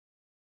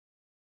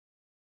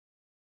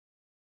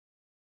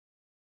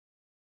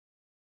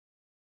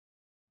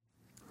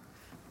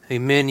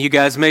Amen. You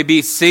guys may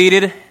be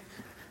seated.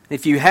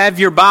 If you have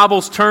your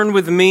Bibles, turn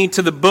with me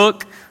to the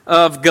book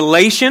of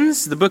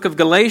Galatians. The book of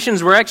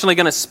Galatians. We're actually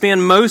going to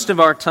spend most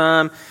of our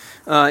time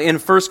in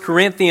 1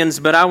 Corinthians,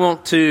 but I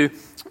want to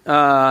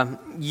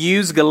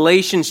use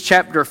Galatians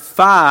chapter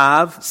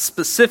 5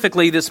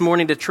 specifically this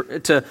morning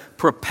to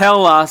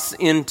propel us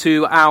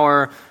into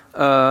our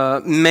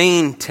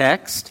main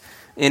text.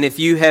 And if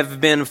you have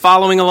been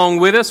following along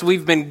with us,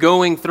 we've been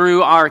going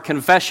through our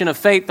confession of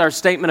faith, our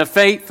statement of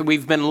faith.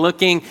 We've been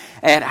looking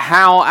at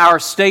how our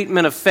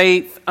statement of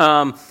faith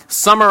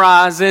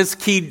summarizes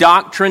key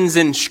doctrines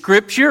in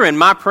Scripture. And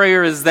my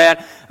prayer is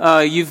that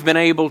you've been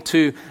able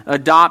to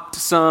adopt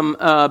some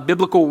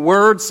biblical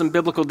words, some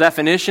biblical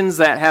definitions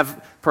that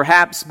have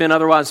perhaps been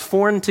otherwise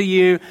foreign to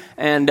you,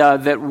 and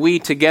that we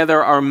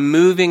together are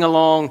moving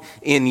along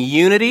in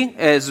unity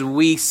as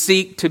we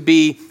seek to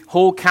be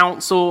whole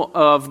counsel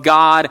of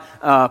God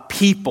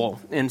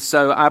people. And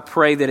so I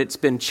pray that it's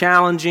been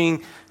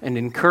challenging and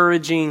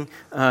encouraging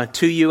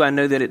to you. I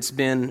know that it's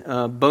been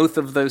both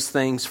of those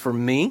things for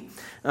me.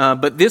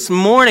 But this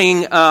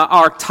morning,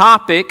 our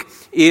topic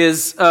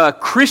is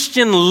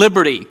Christian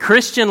liberty.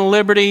 Christian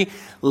liberty,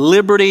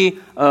 liberty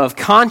of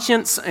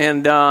conscience.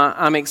 And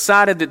I'm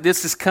excited that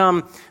this has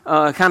come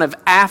kind of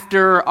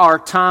after our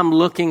time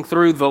looking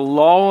through the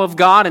law of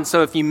God. And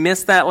so if you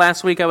missed that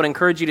last week, I would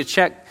encourage you to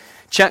check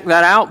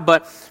that out.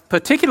 But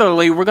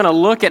particularly, we're going to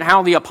look at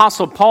how the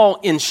Apostle Paul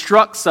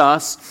instructs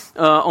us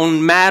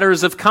on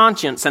matters of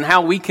conscience and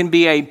how we can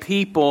be a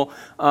people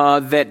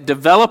that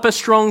develop a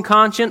strong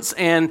conscience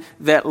and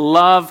that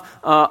love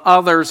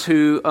others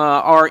who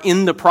are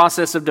in the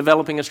process of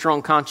developing a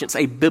strong conscience,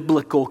 a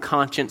biblical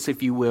conscience,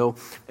 if you will,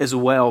 as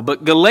well.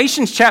 But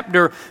Galatians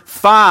chapter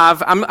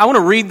 5, I want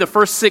to read the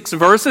first 6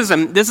 verses,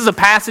 and this is a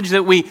passage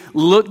that we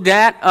looked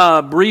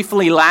at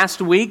briefly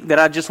last week that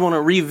I just want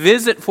to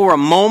revisit for a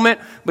moment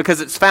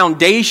because it's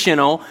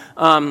foundational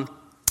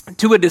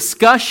to a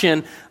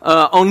discussion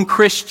on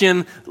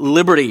Christian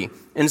liberty.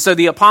 And so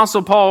the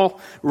Apostle Paul,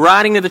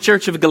 writing to the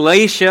church of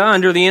Galatia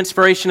under the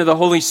inspiration of the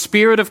Holy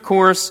Spirit, of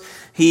course,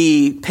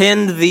 he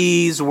penned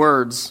these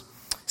words.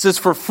 It says,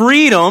 "For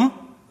freedom,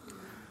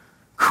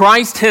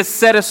 Christ has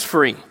set us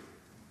free.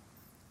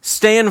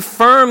 Stand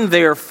firm,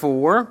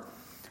 therefore,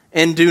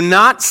 and do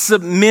not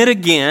submit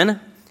again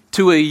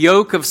to a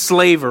yoke of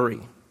slavery."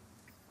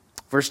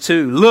 Verse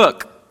 2,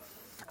 "Look,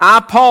 I,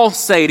 Paul,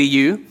 say to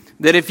you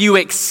that if you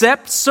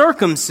accept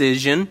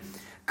circumcision,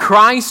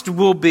 Christ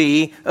will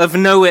be of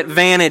no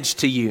advantage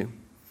to you.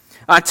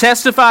 I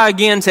testify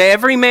again to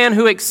every man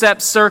who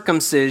accepts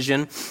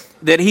circumcision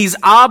that he's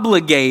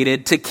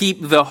obligated to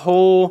keep the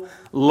whole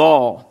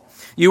law.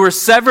 You were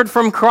severed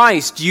from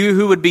Christ, you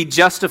who would be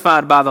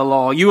justified by the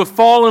law. You have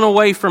fallen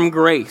away from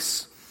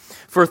grace.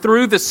 For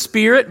through the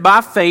Spirit,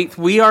 by faith,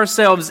 we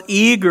ourselves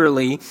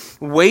eagerly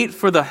wait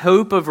for the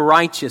hope of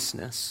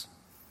righteousness."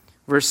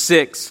 Verse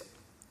 6,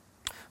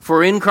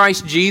 "For in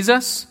Christ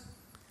Jesus,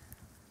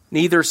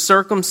 neither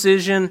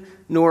circumcision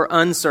nor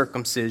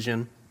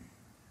uncircumcision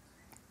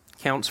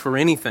counts for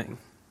anything,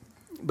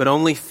 but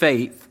only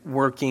faith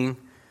working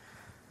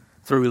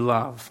through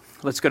love."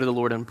 Let's go to the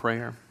Lord in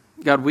prayer.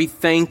 God, we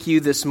thank you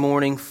this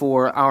morning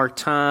for our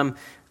time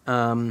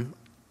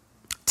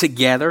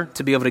together,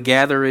 to be able to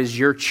gather as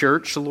your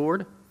church,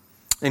 Lord.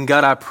 And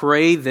God, I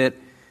pray that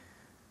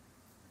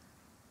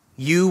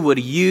you would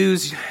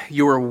use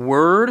your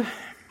word.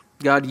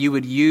 God, you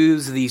would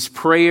use these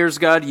prayers.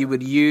 God, you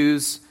would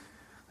use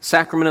the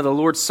sacrament of the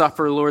Lord's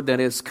Supper, Lord, that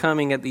is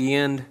coming at the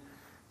end of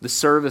the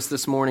service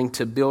this morning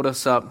to build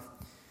us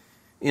up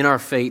in our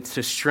faith,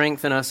 to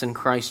strengthen us in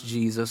Christ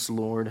Jesus,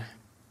 Lord,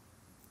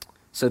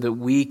 so that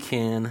we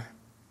can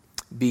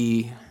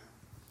be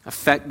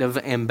effective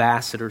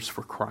ambassadors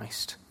for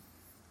Christ,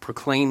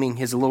 proclaiming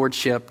His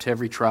lordship to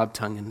every tribe,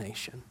 tongue, and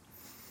nation.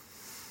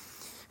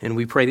 And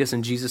we pray this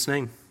in Jesus'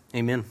 name.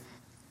 Amen.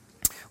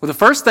 Well, the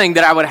first thing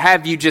that I would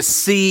have you just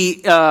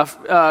see right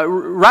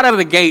out of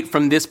the gate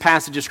from this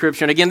passage of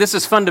Scripture, and again, this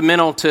is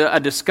fundamental to a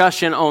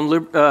discussion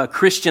on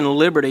Christian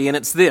liberty, and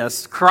it's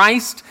this: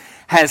 Christ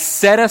has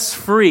set us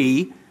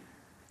free,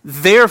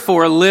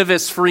 therefore live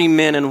as free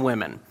men and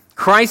women.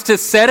 Christ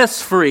has set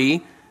us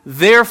free,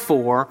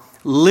 therefore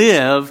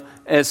live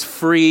as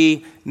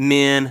free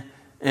men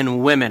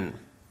and women.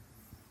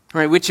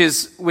 Right, which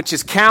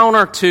is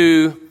counter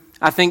to,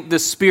 I think, the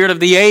spirit of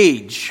the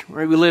age.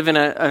 Right, we live in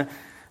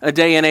a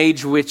day and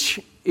age which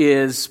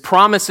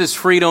promises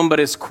freedom, but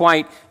is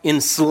quite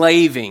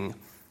enslaving.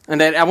 And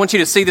that I want you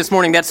to see this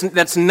morning,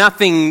 that's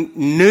nothing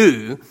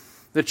new.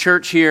 The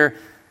church here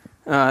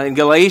in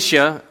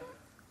Galatia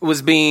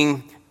was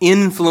being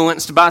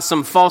influenced by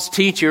some false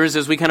teachers,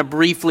 as we kind of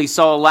briefly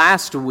saw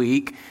last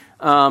week,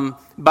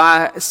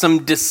 by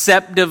some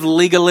deceptive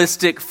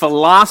legalistic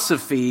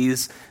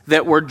philosophies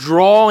that were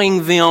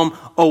drawing them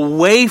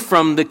away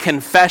from the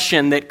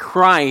confession that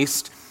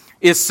Christ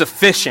is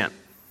sufficient.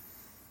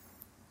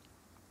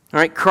 All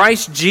right,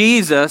 Christ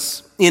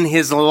Jesus, in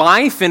His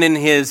life and in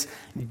His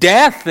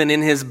death and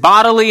in his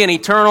bodily and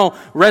eternal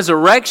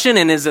resurrection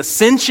and his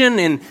ascension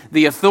and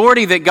the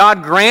authority that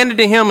God granted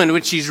to him in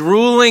which he's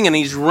ruling and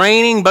he's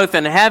reigning both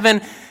in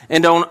heaven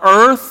and on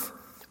earth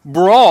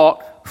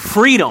brought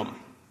freedom.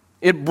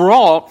 It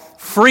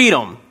brought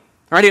freedom.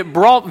 Right? It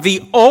brought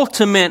the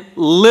ultimate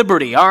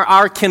liberty.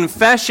 Our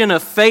confession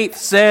of faith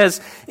says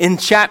in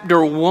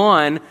chapter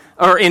 1,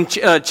 or in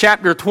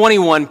chapter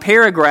 21,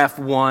 paragraph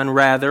 1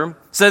 rather,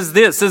 says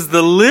this, says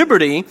the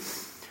liberty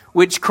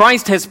which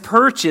Christ has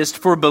purchased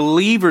for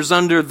believers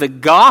under the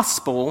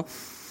gospel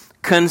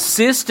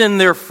consists in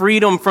their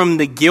freedom from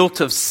the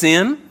guilt of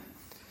sin,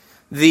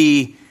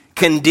 the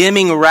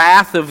condemning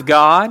wrath of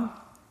God,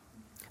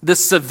 the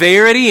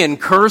severity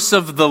and curse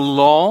of the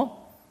law,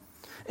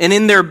 and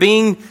in their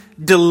being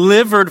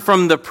delivered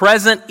from the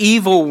present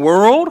evil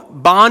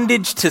world,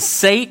 bondage to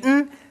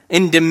Satan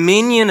and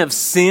dominion of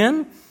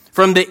sin,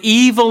 from the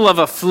evil of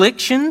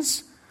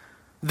afflictions,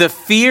 the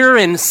fear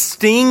and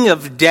sting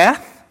of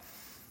death,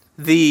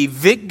 the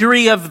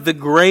victory of the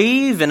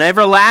grave and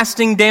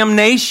everlasting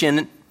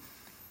damnation,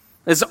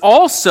 as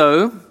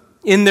also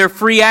in their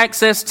free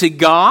access to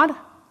God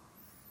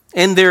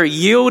and their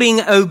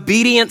yielding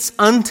obedience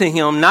unto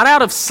Him, not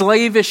out of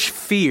slavish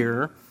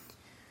fear,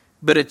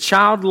 but a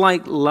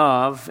childlike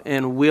love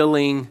and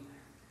willing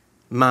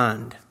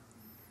mind.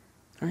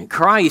 Right?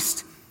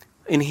 Christ,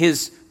 in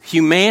His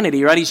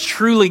humanity, right? He's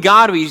truly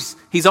God, but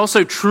He's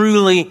also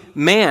truly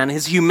man.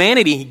 His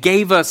humanity, He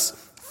gave us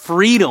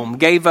freedom,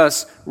 gave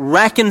us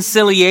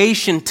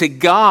reconciliation to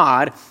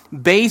God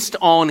based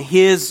on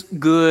His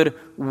good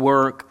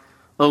work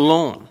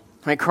alone.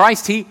 Right?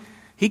 Christ, He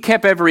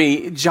kept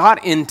every jot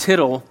and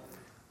tittle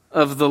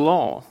of the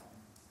law.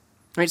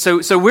 Right? So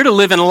we're to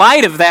live in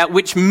light of that,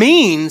 which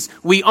means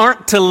we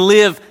aren't to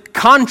live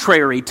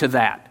contrary to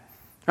that.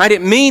 Right?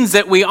 It means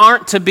that we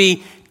aren't to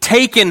be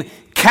taken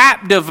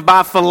captive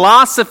by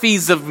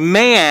philosophies of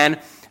man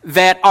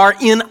that are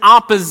in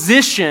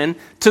opposition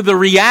to the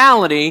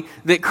reality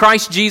that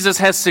Christ Jesus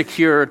has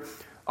secured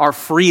our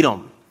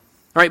freedom.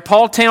 Right?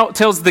 Paul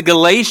tells the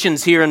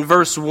Galatians here in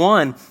verse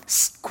 1,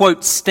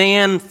 quote,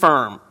 stand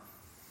firm.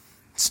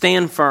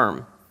 Stand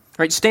firm.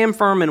 Right? Stand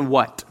firm in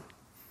what?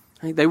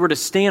 Right? They were to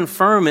stand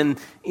firm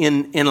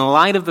in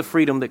light of the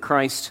freedom that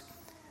Christ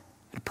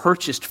had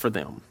purchased for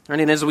them. Right?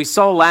 And as we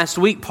saw last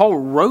week, Paul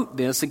wrote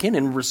this, again,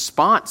 in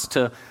response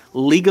to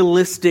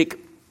legalistic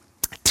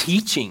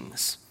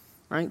teachings.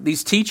 Right?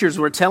 These teachers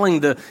were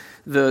telling the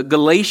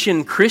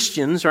Galatian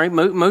Christians, right,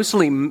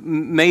 mostly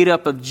made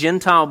up of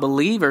Gentile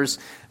believers,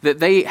 that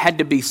they had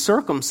to be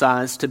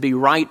circumcised to be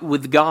right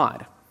with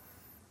God.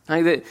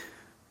 Right? That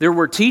there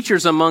were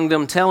teachers among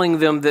them telling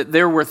them that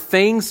there were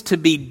things to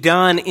be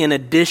done in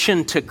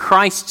addition to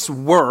Christ's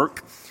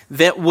work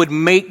that would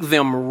make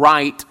them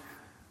right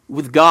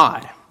with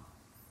God.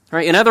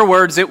 Right? In other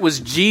words, it was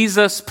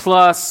Jesus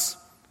plus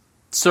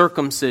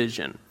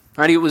circumcision.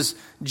 Right? It was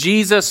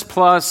Jesus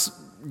plus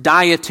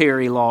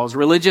dietary laws,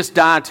 religious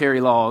dietary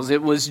laws.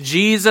 It was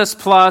Jesus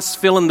plus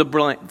fill in the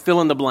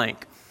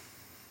blank.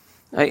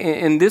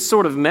 And this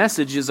sort of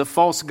message is a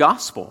false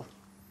gospel.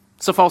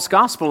 It's a false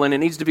gospel, and it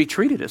needs to be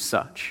treated as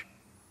such.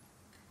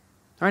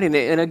 All right,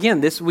 and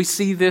again, we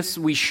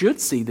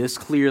should see this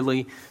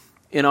clearly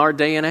in our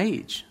day and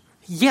age.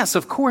 Yes,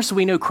 of course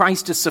we know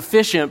Christ is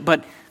sufficient,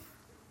 but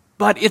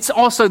it's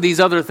also these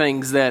other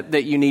things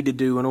that you need to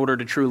do in order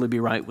to truly be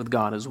right with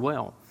God as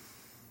well.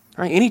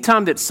 All right,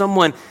 anytime that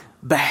someone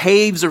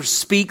behaves or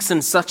speaks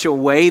in such a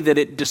way that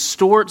it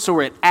distorts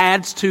or it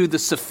adds to the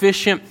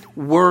sufficient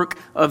work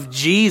of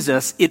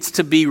Jesus, it's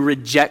to be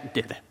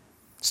rejected.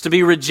 It's to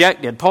be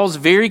rejected. Paul's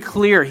very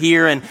clear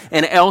here and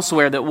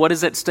elsewhere that what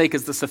is at stake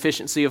is the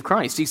sufficiency of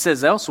Christ. He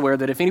says elsewhere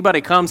that if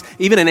anybody comes,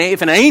 even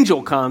if an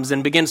angel comes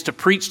and begins to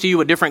preach to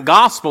you a different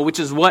gospel, which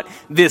is what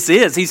this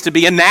is, he's to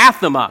be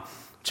anathema,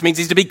 which means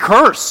he's to be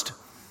cursed.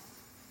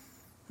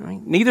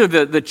 Right? Neither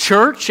the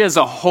church as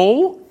a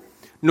whole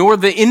nor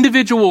the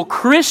individual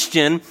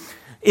Christian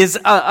is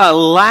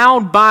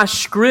allowed by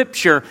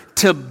Scripture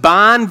to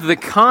bind the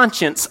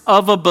conscience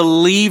of a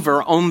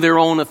believer on their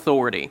own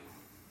authority.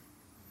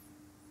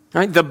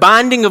 Right? The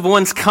binding of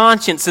one's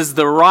conscience is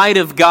the right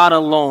of God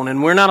alone,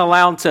 and we're not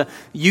allowed to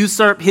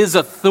usurp His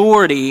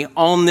authority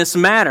on this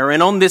matter.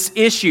 And on this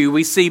issue,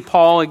 we see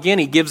Paul, again,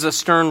 he gives a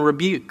stern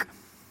rebuke.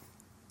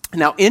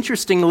 Now,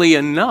 interestingly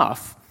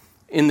enough,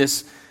 in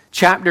this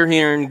chapter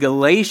here in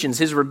Galatians,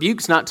 his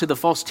rebuke's not to the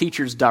false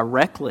teachers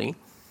directly,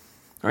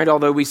 right?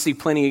 Although we see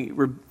plenty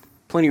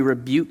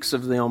rebukes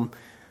of them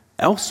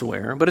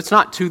elsewhere, but it's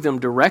not to them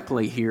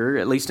directly here,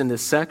 at least in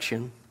this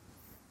section.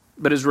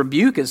 But his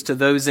rebuke is to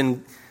those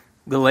in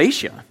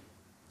Galatia.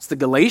 It's the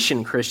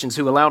Galatian Christians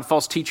who allowed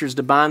false teachers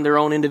to bind their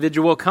own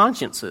individual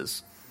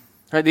consciences.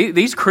 Right?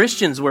 These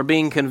Christians were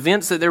being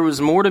convinced that there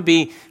was more to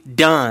be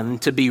done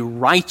to be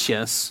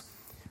righteous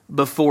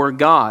before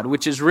God,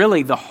 which is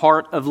really the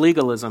heart of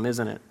legalism,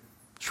 isn't it?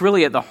 It's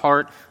really at the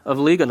heart of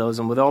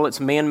legalism with all its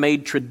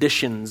man-made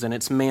traditions and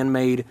its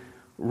man-made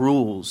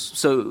rules.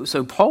 So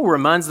Paul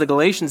reminds the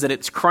Galatians that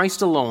it's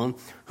Christ alone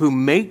who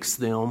makes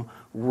them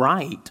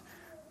right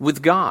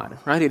with God,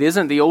 right? It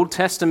isn't the Old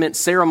Testament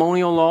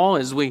ceremonial law,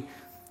 as we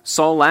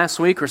saw last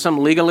week, or some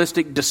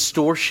legalistic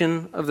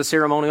distortion of the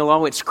ceremonial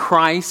law. It's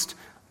Christ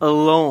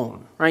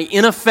alone, right?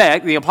 In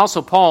effect, the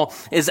Apostle Paul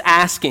is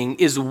asking,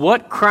 is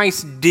what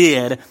Christ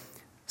did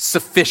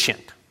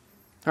sufficient?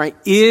 Right?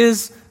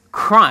 Is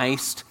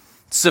Christ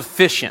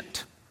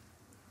sufficient?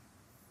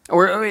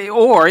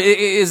 Or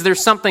is there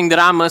something that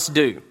I must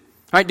do?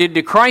 Right?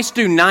 Did Christ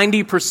do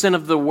 90%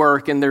 of the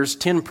work and there's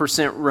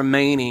 10%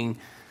 remaining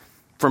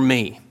for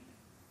me?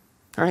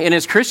 All right? And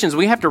as Christians,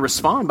 we have to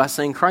respond by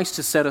saying Christ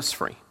has set us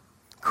free.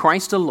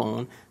 Christ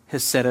alone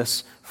has set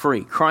us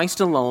free. Christ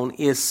alone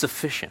is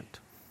sufficient.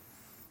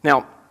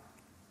 Now,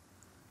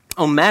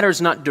 on matters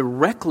not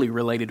directly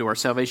related to our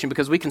salvation,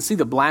 because we can see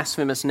the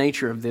blasphemous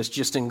nature of this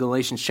just in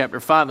Galatians chapter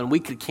 5, and we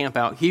could camp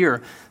out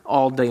here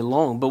all day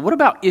long. But what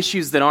about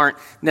issues that aren't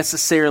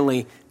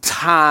necessarily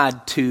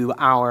tied to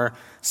our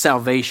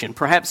salvation?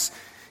 Perhaps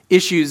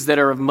issues that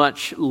are of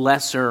much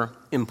lesser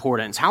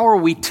importance. How are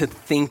we to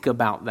think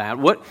about that?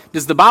 What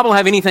does the Bible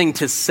have anything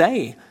to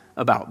say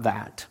about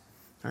that?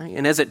 All right?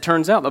 And as it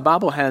turns out, the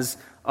Bible has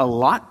a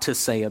lot to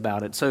say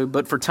about it.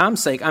 But for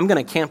time's sake, I'm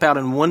going to camp out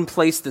in one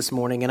place this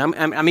morning, and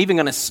I'm even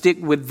going to stick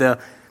with the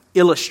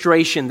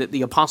illustration that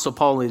the Apostle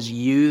Paul is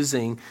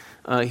using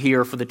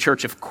here for the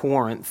church of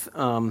Corinth,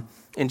 and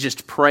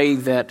just pray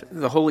that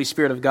the Holy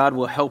Spirit of God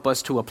will help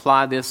us to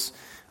apply this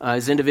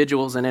as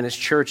individuals and in His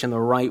church in the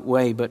right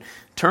way. But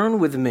turn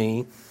with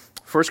me,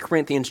 1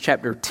 Corinthians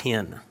chapter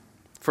 10.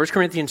 1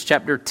 Corinthians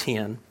chapter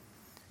 10,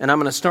 and I'm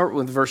going to start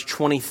with verse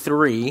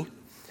 23.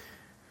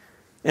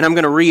 And I'm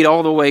going to read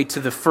all the way to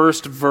the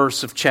first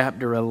verse of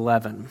chapter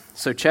 11.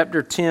 So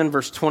chapter 10,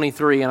 verse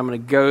 23, and I'm going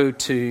to go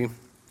to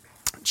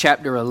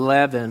chapter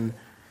 11,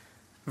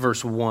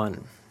 verse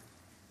 1.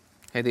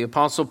 Okay, the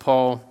Apostle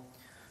Paul,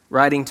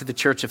 writing to the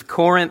church of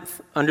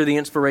Corinth under the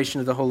inspiration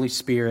of the Holy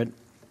Spirit,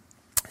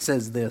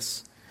 says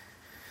this.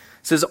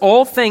 It says,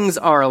 all things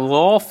are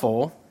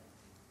lawful,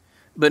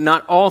 but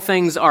not all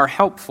things are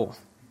helpful.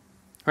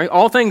 Right?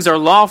 All things are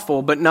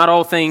lawful, but not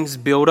all things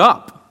build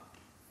up.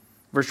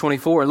 Verse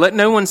 24, let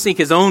no one seek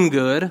his own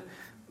good,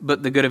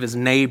 but the good of his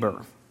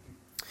neighbor.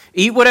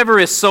 Eat whatever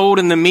is sold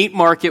in the meat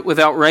market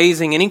without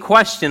raising any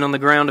question on the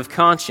ground of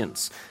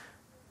conscience.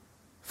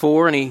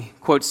 For, and he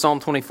quotes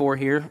Psalm 24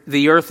 here,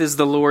 the earth is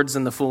the Lord's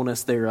and the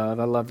fullness thereof.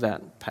 I love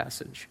that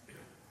passage.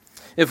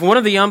 If one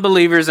of the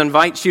unbelievers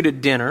invites you to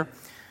dinner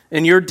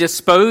and you're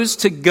disposed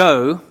to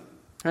go,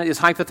 right, this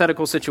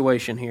hypothetical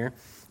situation here,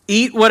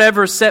 eat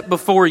whatever is set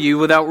before you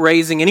without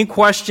raising any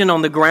question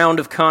on the ground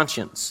of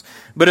conscience.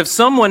 But if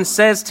someone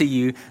says to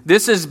you,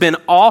 this has been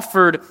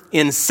offered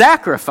in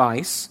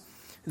sacrifice,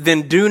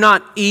 then do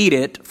not eat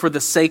it for the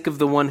sake of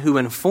the one who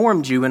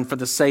informed you and for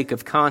the sake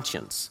of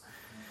conscience.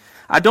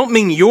 I don't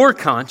mean your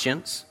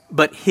conscience,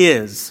 but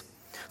his.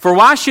 For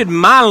why should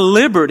my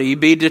liberty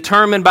be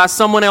determined by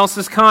someone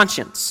else's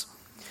conscience?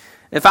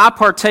 If I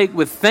partake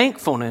with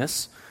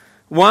thankfulness,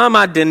 why am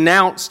I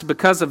denounced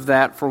because of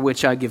that for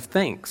which I give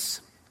thanks?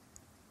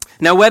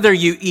 Now, whether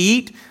you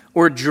eat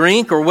or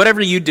drink or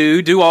whatever you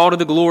do, do all to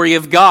the glory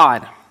of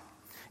God.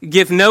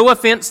 Give no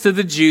offense to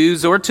the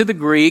Jews or to the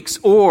Greeks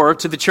or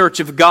to the church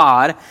of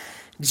God,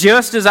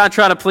 just as I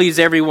try to please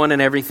everyone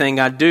in everything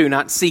I do,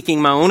 not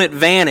seeking my own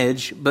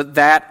advantage, but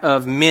that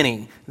of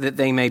many, that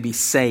they may be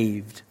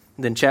saved.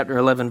 Then chapter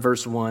 11,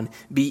 verse 1,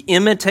 be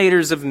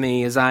imitators of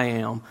me as I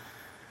am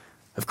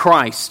of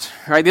Christ.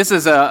 All right, this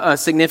is a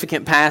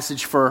significant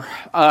passage for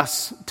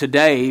us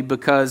today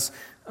because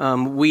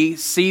we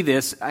see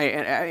this,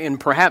 and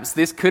perhaps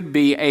this could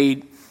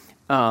be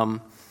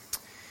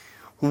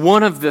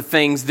one of the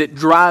things that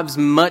drives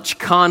much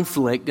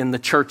conflict in the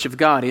Church of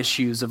God,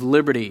 issues of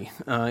liberty,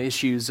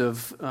 issues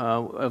of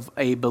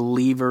a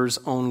believer's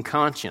own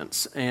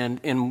conscience.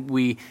 And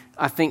we,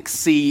 I think,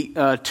 see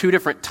two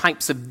different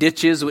types of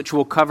ditches, which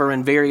we'll cover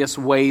in various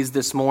ways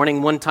this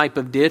morning. One type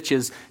of ditch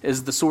is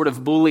the sort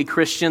of bully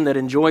Christian that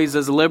enjoys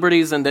his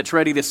liberties and that's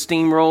ready to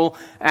steamroll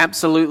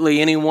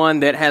absolutely anyone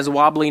that has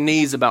wobbly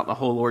knees about the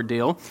whole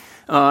ordeal.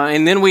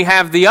 And then we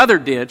have the other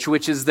ditch,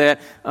 which is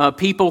that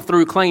people,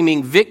 through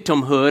claiming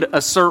victimhood,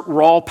 assert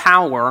raw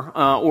power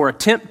or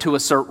attempt to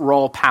assert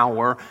raw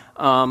power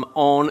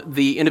on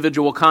the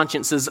individual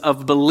consciences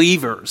of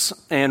believers.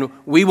 And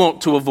we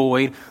want to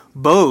avoid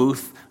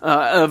both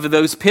of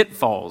those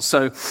pitfalls.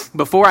 So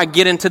before I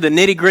get into the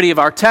nitty-gritty of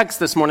our text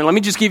this morning, let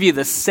me just give you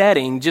the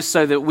setting just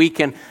so that we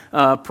can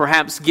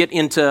perhaps get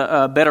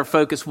into better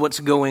focus what's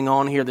going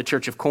on here at the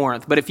Church of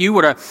Corinth. But if you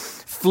were to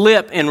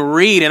flip and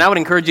read, and I would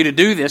encourage you to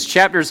do this,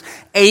 chapters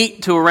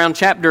 8 to around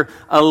chapter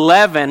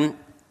 11,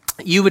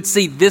 you would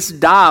see this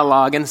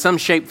dialogue in some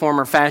shape, form,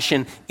 or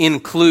fashion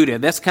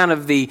included. That's kind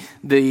of the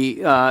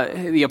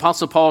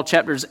Apostle Paul,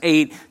 chapters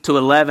 8 to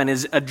 11,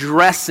 is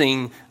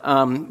addressing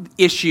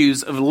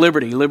issues of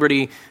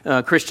liberty,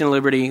 Christian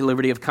liberty,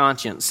 liberty of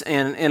conscience.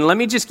 And let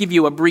me just give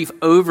you a brief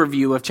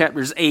overview of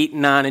chapters 8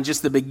 and 9 and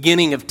just the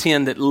beginning of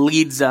 10 that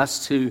leads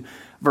us to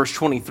verse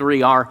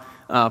 23, our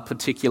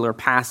particular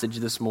passage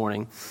this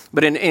morning.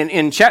 But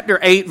in chapter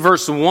 8,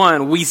 verse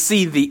 1, we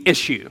see the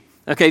issue.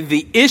 Okay,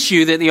 the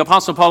issue that the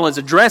Apostle Paul is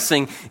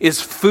addressing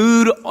is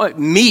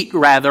meat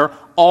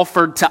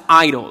offered to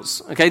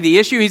idols. Okay, the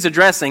issue he's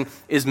addressing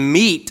is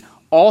meat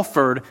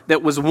offered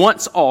that was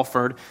once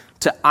offered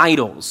to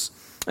idols.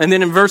 And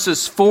then in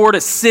verses 4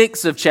 to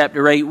 6 of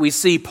chapter 8, we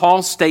see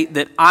Paul state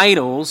that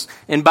idols,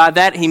 and by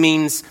that he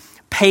means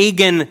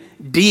pagan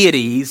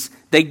deities,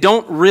 they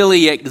don't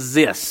really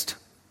exist.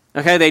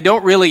 Okay, they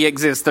don't really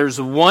exist.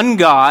 There's one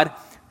God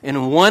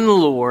and one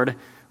Lord,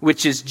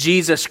 which is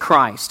Jesus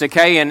Christ.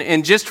 Okay,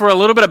 and just for a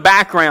little bit of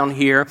background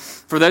here,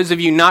 for those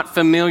of you not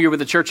familiar with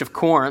the Church of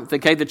Corinth,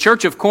 okay, the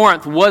Church of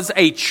Corinth was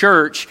a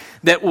church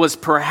that was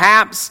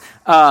perhaps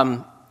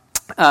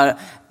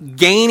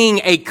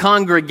gaining a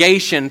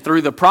congregation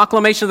through the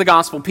proclamation of the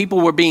gospel.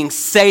 People were being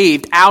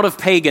saved out of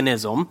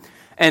paganism,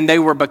 and they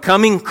were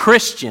becoming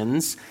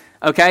Christians,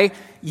 okay,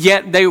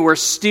 yet they were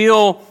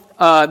still...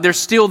 There's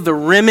still the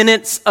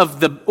remnants of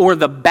the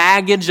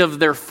baggage of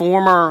their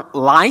former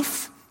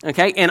life,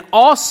 okay? And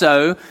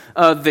also,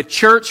 the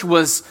church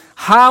was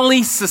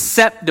highly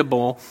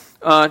susceptible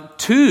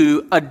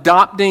to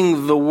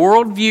adopting the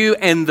worldview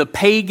and the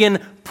pagan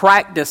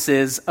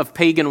practices of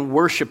pagan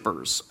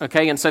worshipers,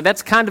 okay? And so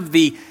that's kind of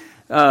the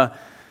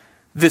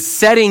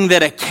setting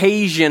that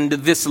occasioned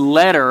this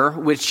letter,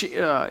 which,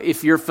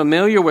 if you're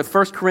familiar with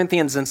 1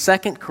 Corinthians and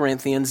 2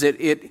 Corinthians,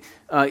 it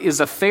is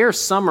a fair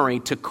summary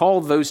to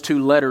call those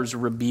two letters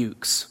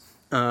rebukes.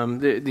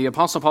 The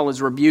Apostle Paul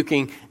is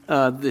rebuking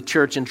the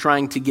church and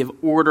trying to give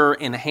order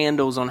and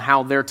handles on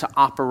how they're to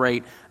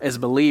operate as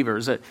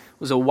believers. It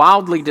was a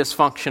wildly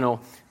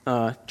dysfunctional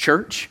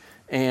church,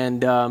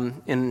 and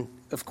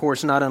of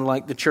course not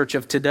unlike the church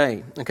of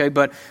today. Okay,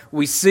 but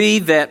we see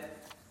that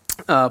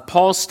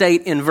Paul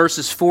state in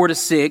verses 4 to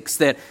 6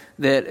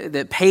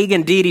 that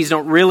pagan deities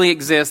don't really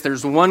exist.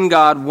 There's one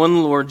God,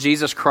 one Lord,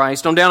 Jesus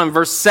Christ. On down in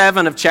verse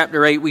 7 of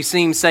chapter 8, we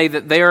see him say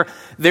that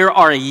there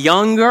are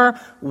younger,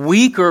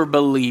 weaker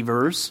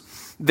believers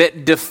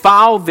that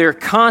defile their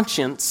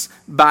conscience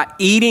by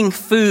eating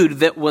food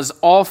that was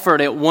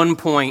offered at one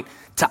point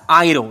to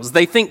idols.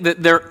 They think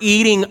that their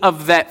eating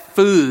of that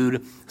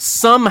food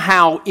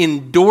somehow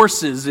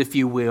endorses, if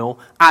you will,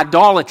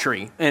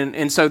 idolatry.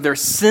 And so they're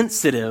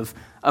sensitive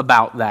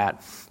about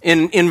that.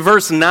 In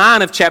verse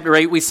 9 of chapter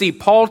 8, we see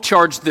Paul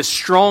charge the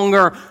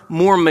stronger,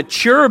 more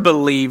mature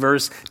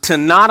believers to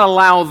not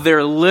allow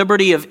their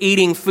liberty of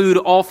eating food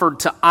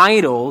offered to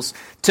idols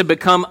to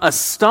become a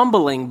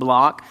stumbling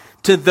block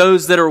to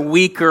those that are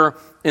weaker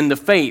in the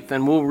faith.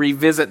 And we'll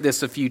revisit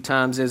this a few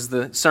times as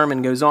the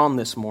sermon goes on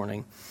this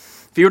morning.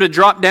 If you were to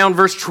drop down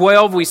verse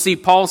 12, we see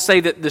Paul say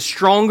that the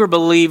stronger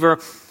believer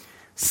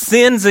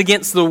sins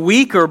against the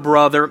weaker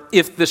brother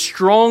if the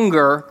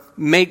stronger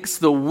makes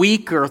the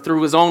weaker,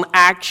 through his own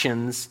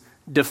actions,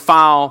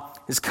 defile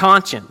his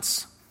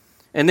conscience.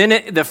 And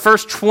then the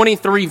first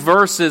 23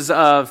 verses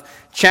of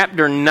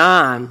chapter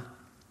 9,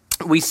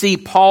 we see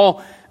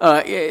Paul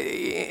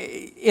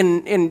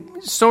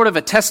in sort of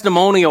a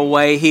testimonial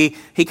way.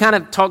 He kind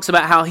of talks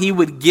about how he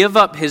would give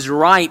up his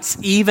rights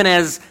even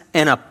as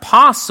an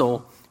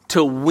apostle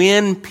to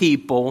win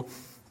people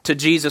to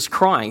Jesus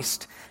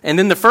Christ. And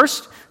then the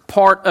first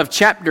part of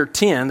chapter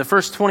 10, the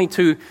first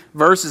 22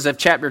 verses of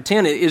chapter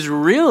 10, is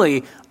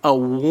really a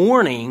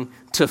warning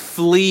to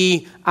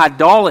flee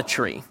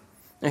idolatry.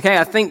 Okay,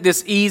 I think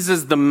this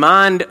eases the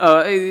mind,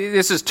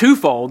 this is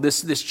twofold,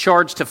 this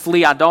charge to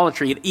flee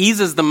idolatry. It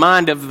eases the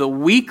mind of the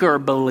weaker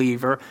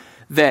believer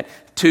that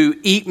to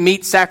eat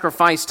meat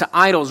sacrificed to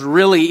idols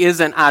really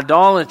isn't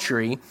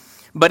idolatry,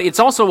 but it's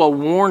also a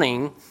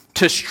warning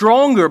to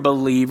stronger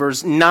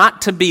believers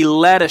not to be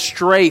led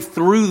astray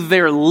through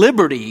their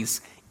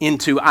liberties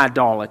into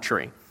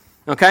idolatry.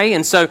 Okay,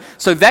 and so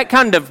that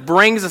kind of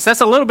brings us,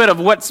 that's a little bit of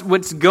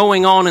what's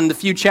going on in the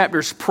few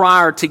chapters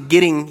prior to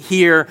getting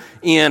here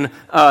in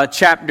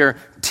chapter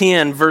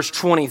 10, verse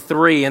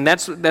 23, and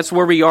that's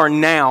where we are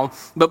now.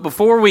 But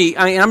before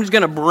I'm just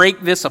going to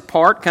break this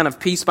apart kind of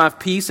piece by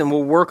piece, and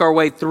we'll work our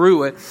way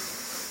through it.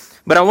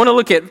 But I want to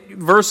look at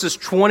verses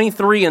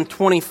 23 and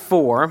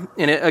 24,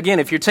 and again,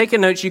 if you're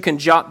taking notes, you can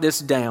jot this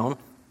down.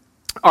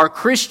 Our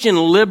Christian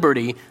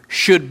liberty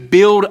should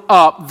build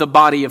up the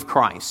body of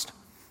Christ.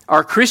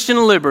 Our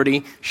Christian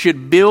liberty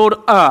should build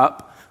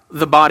up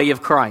the body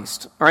of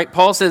Christ. All right,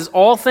 Paul says,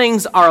 all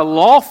things are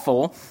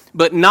lawful,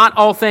 but not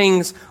all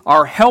things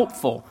are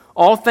helpful.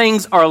 All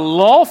things are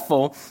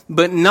lawful,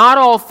 but not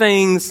all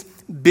things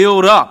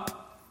build up.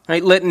 All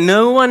right, let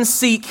no one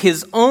seek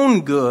his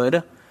own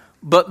good,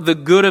 but the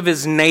good of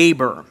his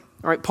neighbor.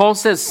 All right, Paul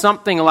says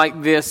something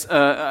like this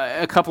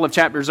a couple of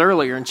chapters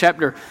earlier. In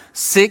chapter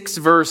 6,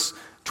 verse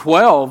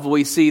 12,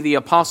 we see the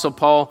Apostle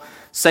Paul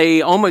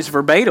say almost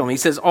verbatim. He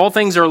says, all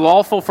things are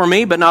lawful for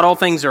me, but not all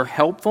things are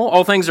helpful.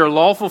 All things are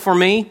lawful for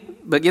me,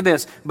 but get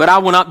this, but I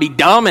will not be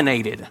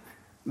dominated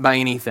by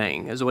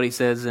anything, is what he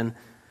says in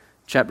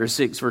chapter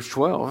 6, verse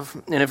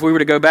 12. And if we were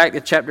to go back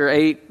to chapter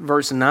 8,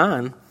 verse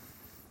 9,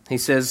 He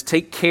says,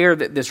 take care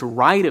that this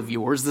right of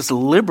yours, this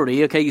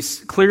liberty, okay,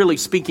 he's clearly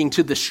speaking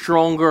to the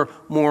stronger,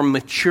 more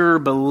mature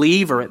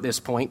believer at this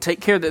point. Take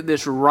care that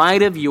this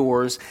right of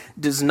yours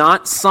does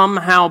not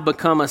somehow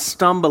become a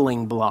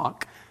stumbling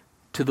block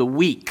to the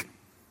weak.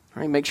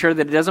 Right? Make sure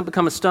that it doesn't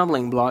become a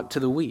stumbling block to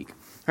the weak.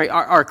 Right?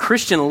 Our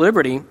Christian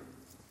liberty,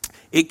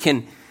 it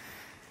can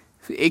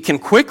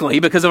quickly,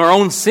 because of our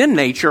own sin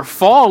nature,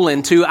 fall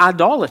into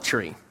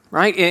idolatry.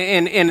 Right?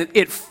 And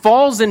it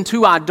falls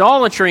into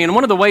idolatry. And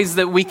one of the ways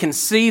that we can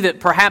see that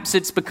perhaps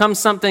it's become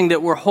something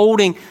that we're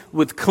holding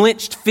with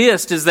clenched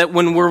fist is that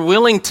when we're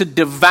willing to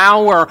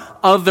devour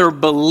other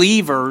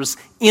believers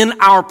in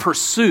our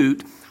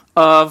pursuit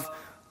of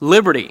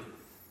liberty.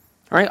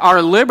 Right?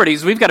 Our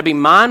liberties, we've got to be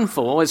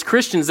mindful as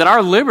Christians that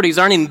our liberties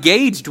aren't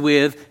engaged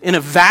with in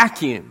a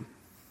vacuum.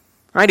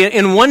 Right?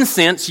 In one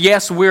sense,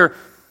 yes, we're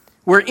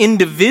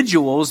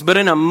individuals, but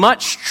in a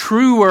much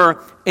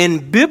truer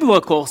and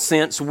biblical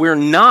sense, we're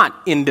not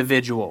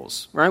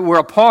individuals, right? We're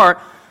a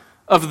part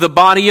of the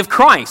body of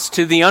Christ.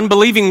 To the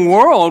unbelieving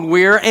world,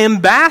 we're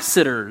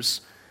ambassadors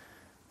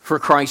for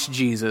Christ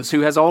Jesus,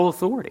 who has all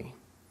authority.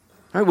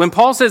 Right? When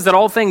Paul says that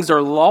all things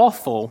are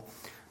lawful,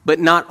 but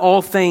not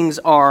all things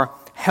are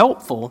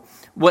helpful,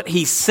 what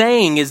he's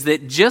saying is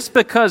that just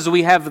because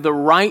we have the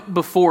right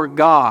before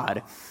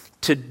God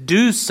to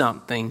do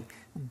something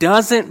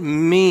doesn't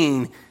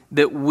mean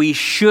that we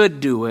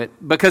should do it,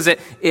 because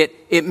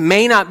it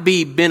may not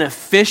be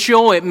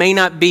beneficial, it may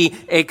not be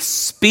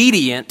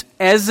expedient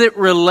as it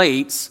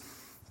relates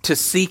to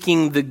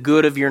seeking the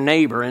good of your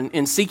neighbor.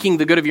 And seeking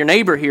the good of your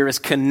neighbor here is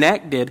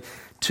connected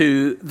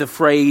to the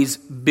phrase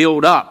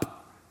build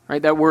up.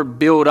 Right? That word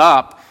build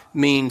up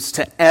means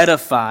to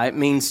edify, it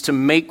means to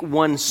make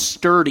one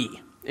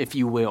sturdy, if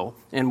you will.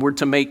 And we're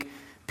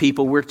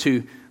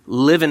to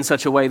live in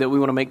such a way that we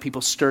want to make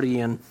people sturdy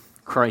in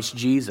Christ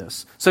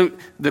Jesus. So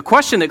the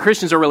question that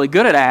Christians are really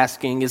good at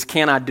asking is,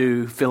 can I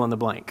do fill in the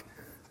blank?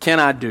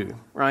 Can I do,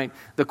 right?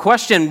 The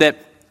question that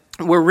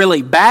we're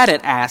really bad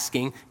at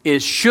asking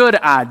is, should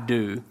I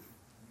do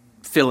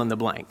fill in the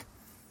blank,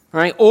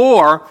 right?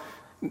 Or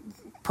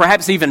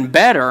perhaps even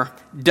better,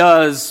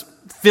 does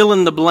fill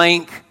in the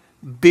blank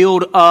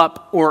build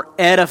up or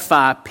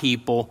edify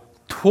people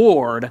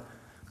toward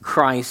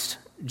Christ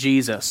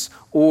Jesus?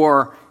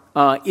 Or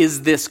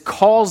is this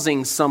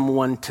causing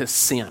someone to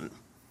sin?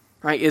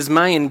 Right? Is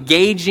my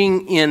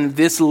engaging in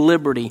this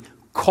liberty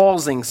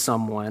causing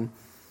someone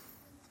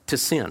to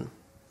sin?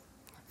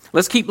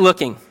 Let's keep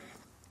looking.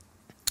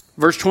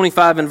 Verse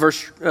 25 and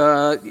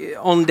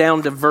on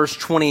down to verse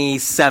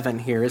 27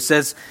 here. It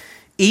says,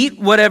 eat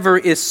whatever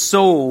is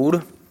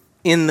sold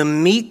in the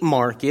meat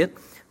market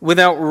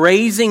without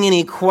raising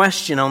any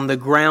question on the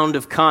ground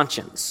of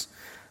conscience.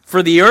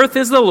 For the earth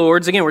is the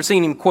Lord's. Again, we're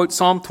seeing him quote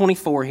Psalm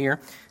 24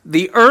 here.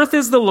 The earth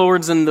is the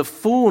Lord's and the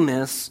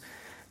fullness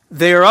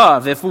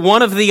thereof. If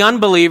one of the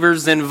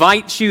unbelievers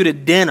invites you to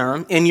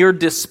dinner and you're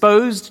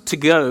disposed to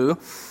go,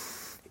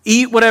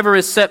 eat whatever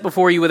is set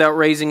before you without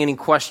raising any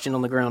question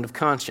on the ground of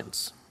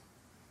conscience.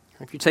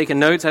 If you're taking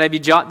notes, I'd have you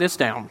jot this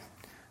down.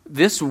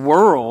 This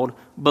world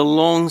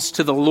belongs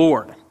to the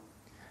Lord.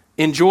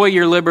 Enjoy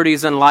your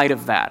liberties in light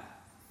of that.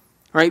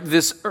 Right?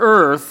 This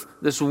earth,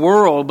 this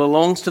world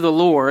belongs to the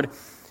Lord.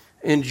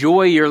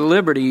 Enjoy your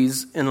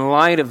liberties in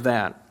light of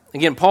that.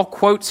 Again, Paul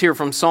quotes here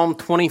from Psalm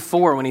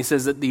 24 when he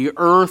says that the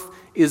earth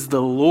is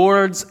the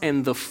Lord's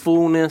and the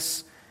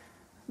fullness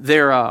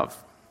thereof.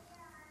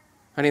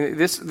 I mean,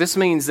 this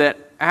means that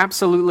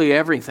absolutely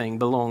everything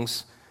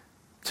belongs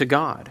to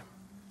God,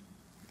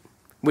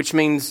 which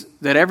means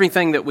that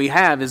everything that we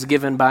have is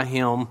given by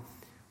Him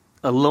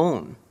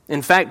alone.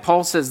 In fact,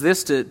 Paul says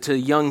this to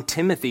young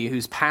Timothy,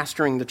 who's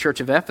pastoring the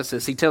church of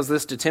Ephesus. He tells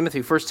this to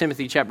Timothy, 1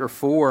 Timothy chapter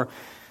 4,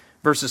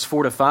 verses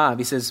 4 to 5.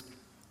 He says,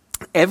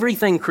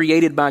 everything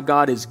created by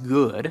God is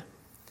good,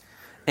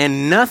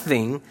 and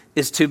nothing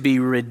is to be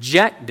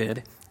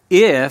rejected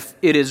if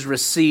it is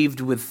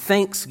received with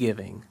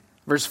thanksgiving.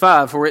 Verse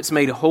 5, for it's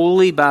made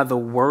holy by the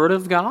word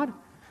of God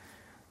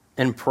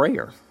and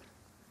prayer.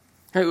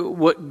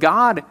 What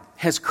God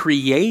has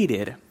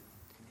created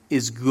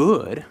is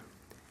good,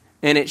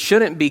 and it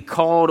shouldn't be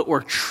called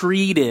or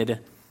treated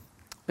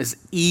as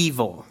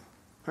evil.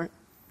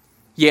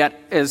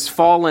 Yet, as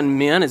fallen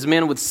men, as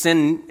men with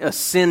a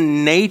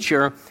sin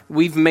nature,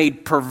 we've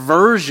made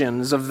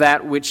perversions of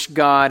that which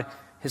God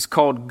has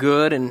called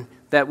good and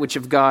that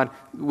which God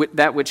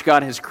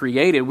has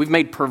created. We've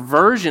made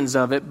perversions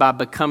of it by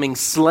becoming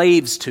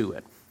slaves to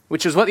it,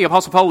 which is what the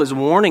Apostle Paul is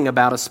warning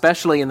about,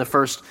 especially in the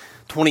first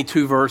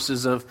 22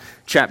 verses of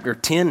chapter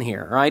 10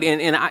 here, right?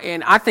 And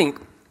I think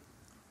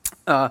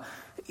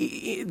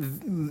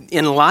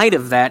in light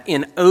of that,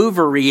 in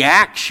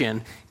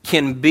overreaction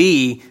can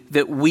be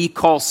that we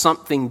call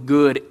something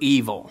good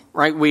evil,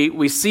 right?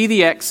 We see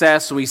the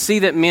excess, we see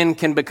that men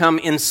can become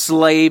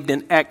enslaved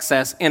in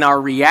excess, and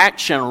our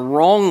reaction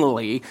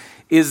wrongly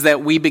is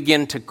that we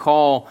begin to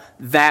call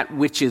that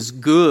which is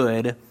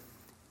good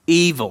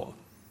evil,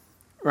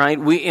 right?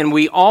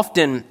 We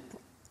often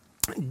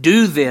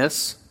do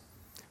this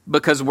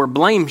because we're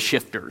blame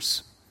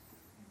shifters,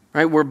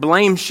 Right? We're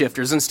blame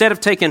shifters. Instead of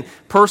taking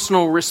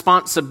personal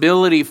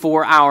responsibility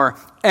for our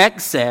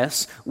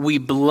excess, we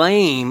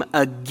blame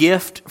a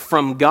gift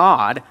from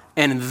God,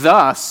 and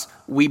thus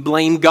we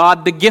blame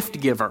God, the gift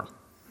giver.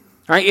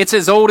 Right? It's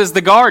as old as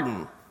the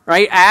garden.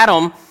 Right?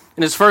 Adam,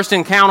 in his first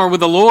encounter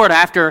with the Lord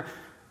after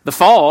the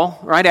fall,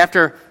 right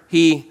after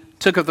he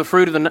took of the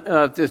fruit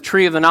of the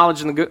tree of the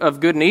knowledge of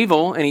good and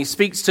evil, and he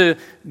speaks to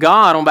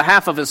God on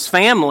behalf of his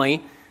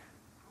family,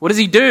 what does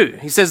he do?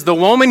 He says, "The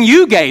woman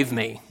you gave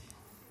me."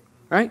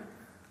 Right?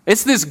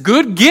 It's this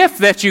good gift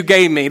that you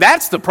gave me.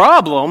 That's the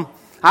problem.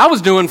 I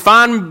was doing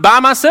fine by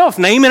myself,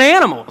 naming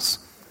animals.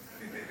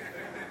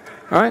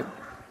 All right?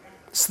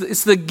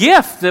 It's the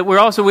gift that we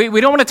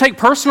don't want to take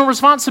personal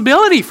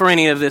responsibility for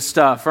any of this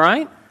stuff,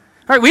 right?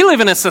 All right, we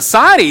live in a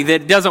society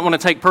that doesn't want to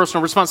take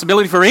personal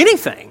responsibility for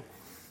anything,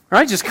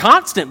 right? Just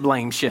constant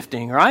blame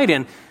shifting, right?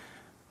 And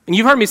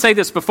you've heard me say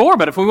this before,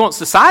 but if we want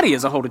society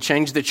as a whole to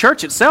change, the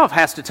church itself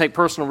has to take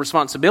personal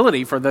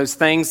responsibility for those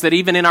things that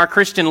even in our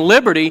Christian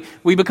liberty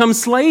we become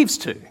slaves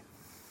to.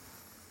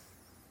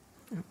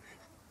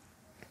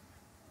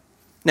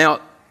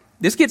 Now,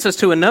 this gets us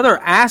to another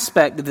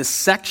aspect of this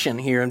section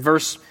here in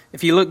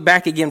if you look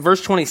back again,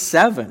 verse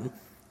 27.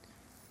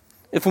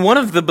 If one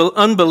of the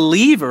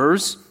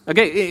unbelievers,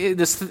 okay,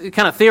 this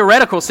kind of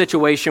theoretical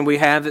situation we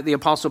have that the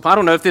Apostle Paul, I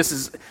don't know if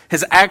this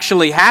has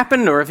actually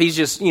happened or if he's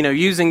just,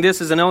 using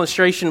this as an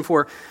illustration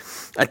for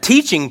a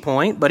teaching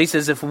point, but he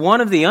says if one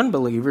of the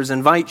unbelievers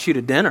invites you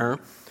to dinner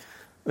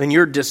and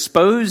you're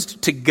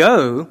disposed to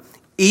go,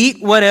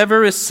 eat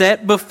whatever is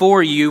set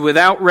before you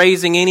without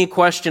raising any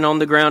question on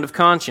the ground of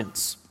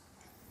conscience.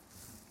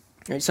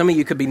 Right, some of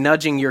you could be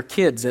nudging your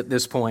kids at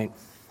this point.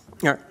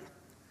 All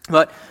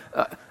right.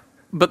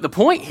 But the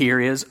point here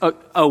is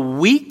a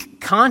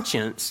weak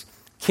conscience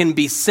can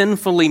be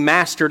sinfully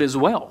mastered as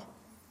well.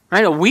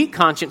 Right? A weak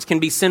conscience can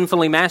be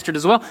sinfully mastered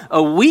as well.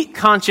 A weak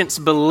conscience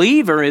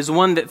believer is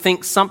one that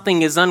thinks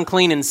something is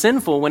unclean and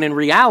sinful when in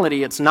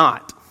reality it's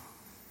not.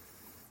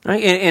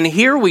 Right? And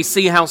here we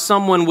see how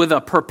someone with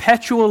a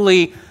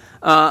perpetually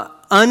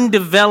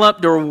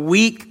undeveloped or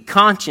weak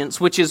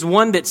conscience, which is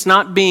one that's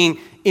not being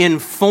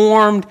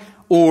informed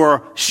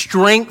or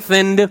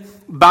strengthened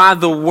by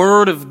the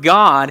Word of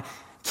God,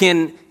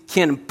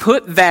 can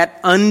put that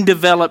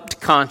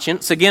undeveloped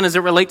conscience, again as it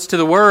relates to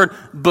the Word,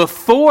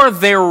 before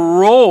their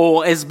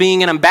role as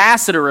being an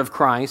ambassador of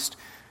Christ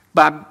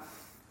by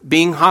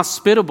being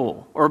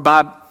hospitable or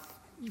by,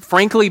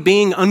 frankly,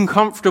 being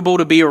uncomfortable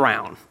to be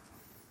around.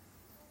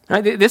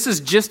 Right? This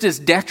is just as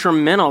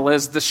detrimental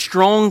as the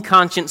strong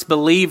conscience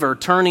believer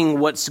turning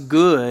what's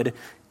good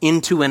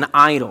into an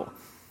idol.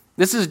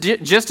 This is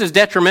just as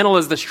detrimental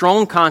as the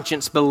strong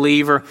conscience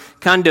believer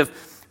kind of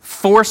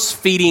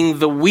force-feeding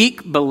the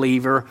weak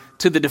believer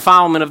to the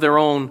defilement of their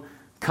own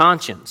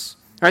conscience.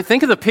 All right,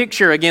 think of the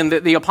picture again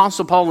that the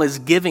Apostle Paul is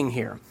giving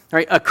here. All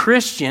right, a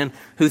Christian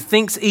who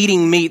thinks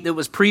eating meat that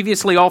was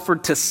previously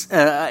offered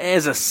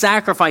as a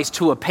sacrifice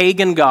to a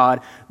pagan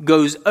god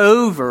goes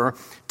over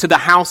to the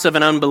house of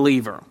an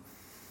unbeliever. All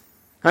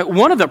right,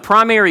 one of the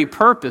primary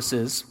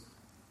purposes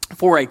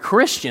for a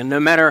Christian,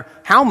 no matter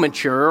how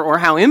mature or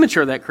how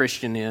immature that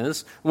Christian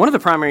is, one of the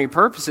primary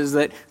purposes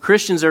that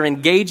Christians are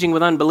engaging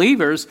with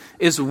unbelievers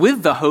is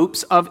with the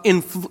hopes of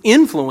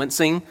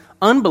influencing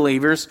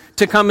unbelievers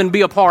to come and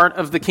be a part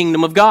of the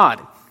kingdom of God.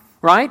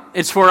 Right?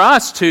 It's for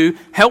us to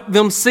help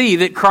them see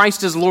that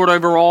Christ is Lord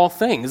over all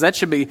things. That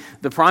should be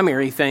the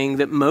primary thing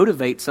that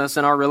motivates us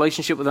in our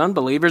relationship with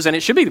unbelievers, and it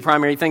should be the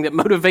primary thing that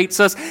motivates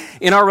us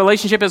in our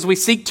relationship as we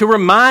seek to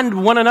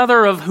remind one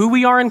another of who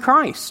we are in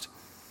Christ.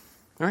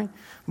 Right?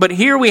 But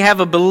here we have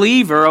a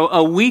believer,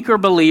 a weaker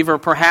believer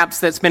perhaps,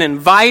 that's been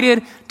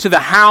invited to the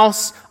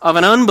house of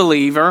an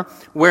unbeliever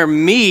where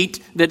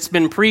meat that's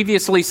been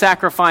previously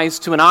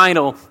sacrificed to an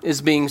idol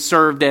is being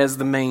served as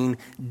the main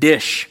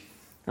dish.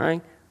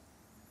 Right?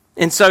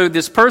 And so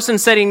this person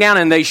sitting down,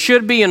 and they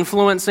should be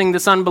influencing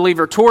this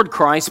unbeliever toward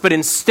Christ, but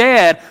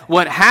instead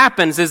what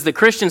happens is the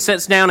Christian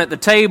sits down at the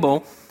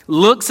table,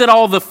 looks at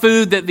all the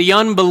food that the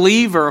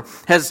unbeliever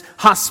has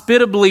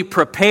hospitably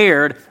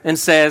prepared and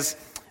says,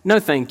 "No,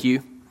 thank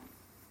you.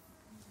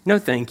 No,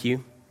 thank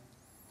you."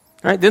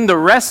 All right, then the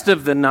rest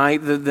of the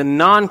night, the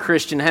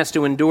non-Christian has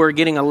to endure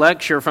getting a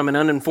lecture from an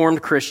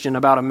uninformed Christian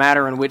about a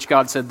matter in which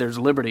God said there's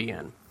liberty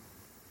in.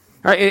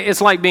 All right,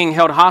 it's like being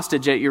held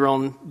hostage at your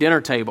own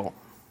dinner table.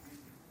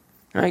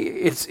 Right?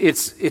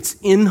 It's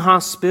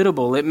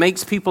inhospitable. It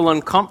makes people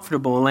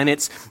uncomfortable, and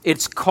it's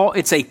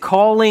a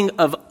calling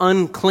of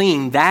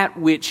unclean, that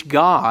which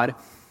God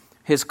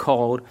has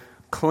called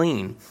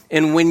clean.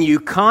 And when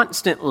you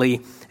constantly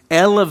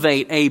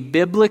elevate a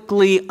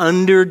biblically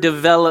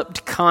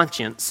underdeveloped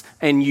conscience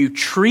and you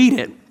treat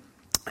it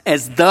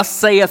as thus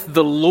saith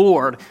the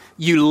Lord,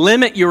 you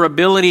limit your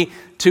ability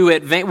to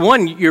advance.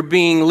 One, you're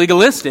being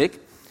legalistic.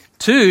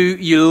 Two,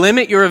 you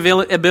limit your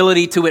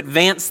ability to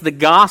advance the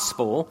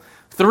gospel.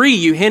 Three,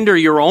 you hinder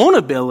your own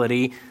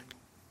ability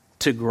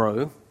to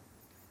grow.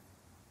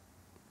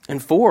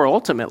 And four,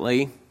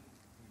 ultimately,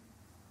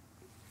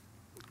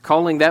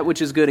 calling that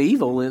which is good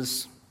evil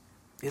is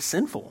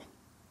sinful.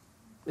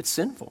 It's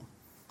sinful.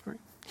 Right?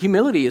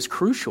 Humility is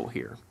crucial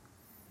here.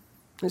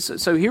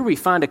 So here we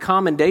find a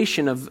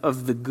commendation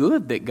of the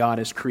good that God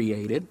has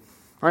created.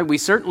 Right? We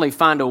certainly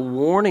find a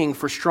warning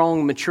for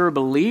strong, mature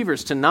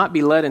believers to not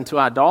be led into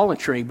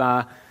idolatry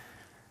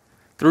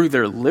through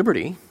their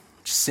liberty,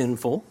 which is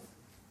sinful.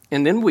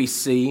 And then we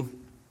see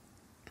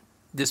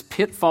this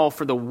pitfall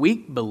for the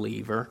weak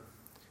believer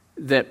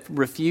that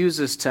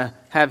refuses to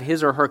have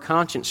his or her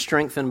conscience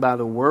strengthened by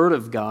the Word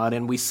of God,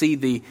 and we see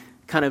the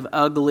kind of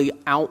ugly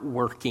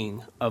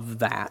outworking of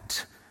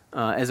that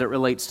as it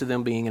relates to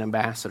them being an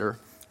ambassador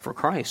for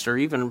Christ, or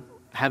even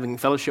having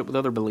fellowship with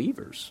other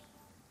believers.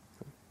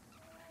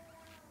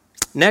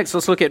 Next,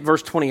 let's look at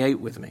verse 28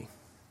 with me.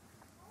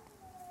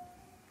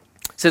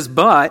 It says,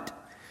 "But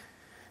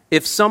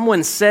if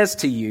someone says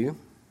to you,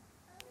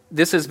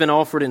 'This has been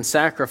offered in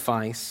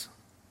sacrifice,'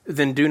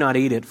 then do not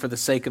eat it for the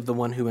sake of the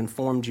one who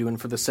informed you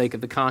and for the sake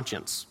of the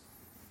conscience."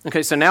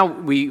 Okay, so now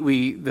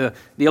the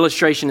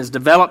illustration is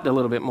developed a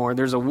little bit more.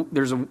 There's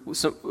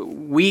some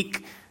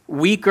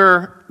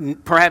weaker,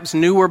 perhaps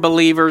newer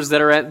believers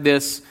that are at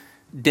this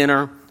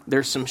dinner.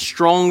 There's some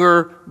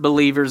stronger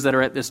believers that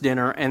are at this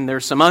dinner, and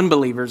there's some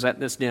unbelievers at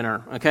this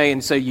dinner. Okay,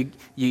 and so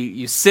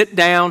you sit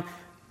down,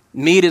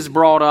 meat is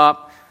brought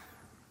up,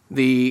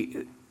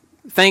 the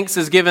thanks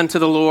is given to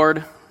the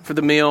Lord for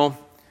the meal.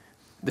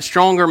 The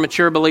stronger,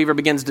 mature believer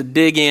begins to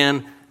dig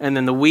in, and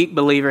then the weak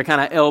believer kind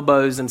of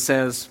elbows and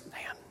says,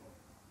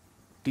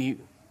 "Man,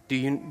 do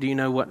you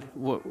know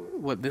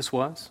what this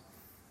was?"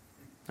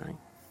 Right?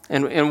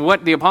 And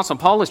what the Apostle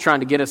Paul is trying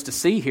to get us to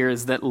see here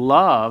is that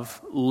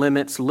love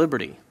limits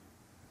liberty,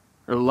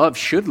 or love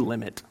should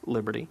limit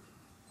liberty.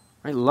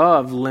 Right?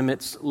 Love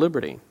limits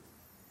liberty.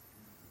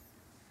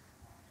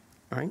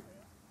 Right?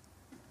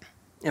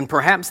 And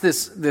perhaps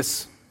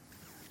this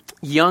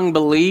young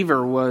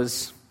believer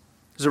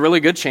there's a really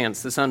good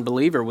chance this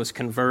unbeliever was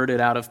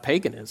converted out of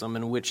paganism,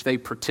 in which they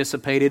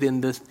participated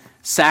in the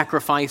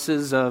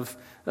sacrifices of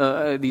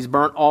these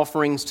burnt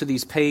offerings to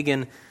these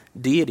pagan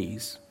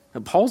deities.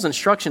 Now, Paul's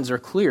instructions are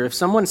clear. If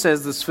someone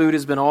says this food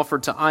has been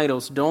offered to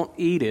idols, don't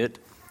eat it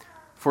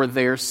for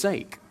their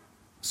sake.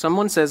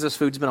 Someone says this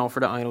food's been offered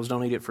to idols,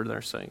 don't eat it for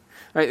their sake.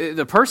 Right?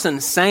 The person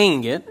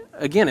saying it,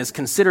 again, is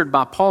considered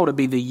by Paul to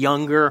be the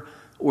younger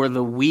or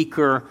the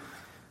weaker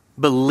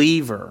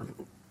believer.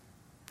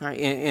 Right?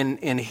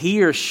 And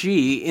he or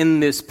she, in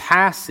this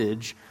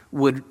passage,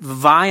 would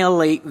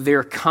violate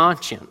their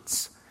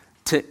conscience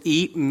to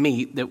eat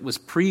meat that was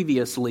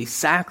previously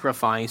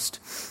sacrificed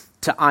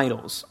to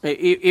idols.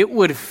 It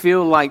would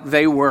feel like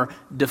they were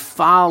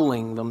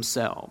defiling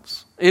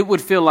themselves. It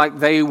would feel like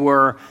they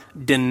were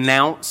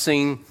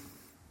denouncing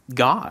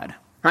God.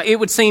 Right? It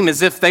would seem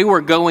as if they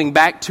were going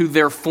back to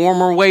their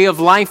former way of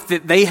life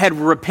that they had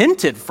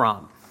repented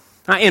from.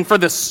 And for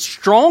the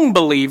strong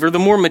believer, the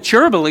more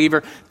mature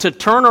believer, to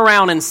turn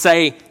around and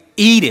say,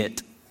 "Eat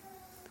it,"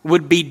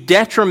 would be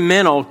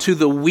detrimental to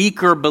the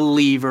weaker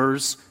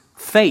believer's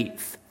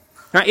faith.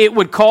 It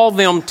would cause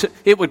them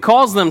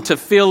to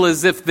feel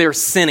as if they're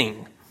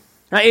sinning.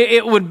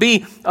 It would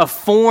be a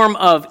form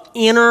of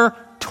inner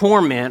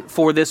torment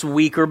for this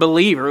weaker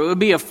believer. It would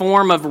be a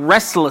form of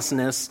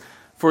restlessness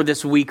for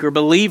this weaker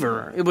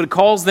believer. It would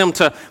cause them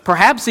to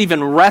perhaps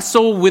even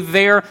wrestle with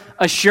their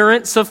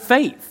assurance of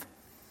faith.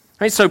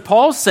 Right? So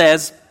Paul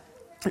says,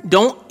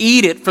 don't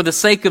eat it for the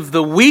sake of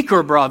the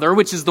weaker brother,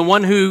 which is the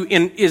one who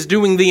is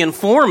doing the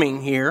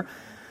informing here,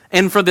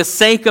 and for the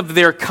sake of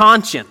their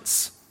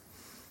conscience.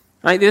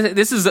 Right?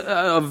 This is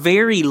a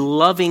very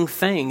loving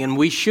thing, and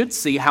we should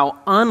see how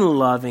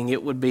unloving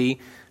it would be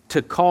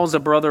to cause a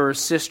brother or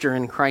sister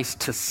in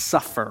Christ to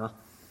suffer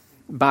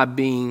by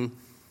being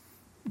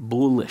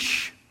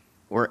bullish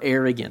or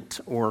arrogant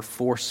or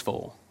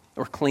forceful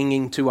or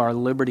clinging to our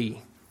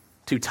liberty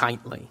too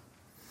tightly.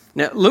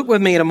 Now, look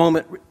with me in a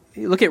moment.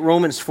 Look at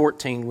Romans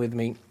 14 with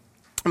me.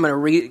 I'm going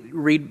to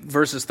read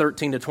verses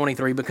 13 to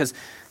 23, because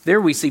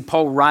there we see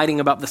Paul writing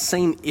about the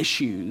same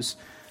issues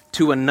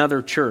to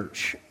another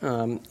church.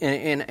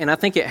 And I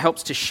think it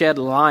helps to shed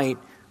light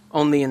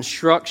on the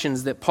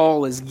instructions that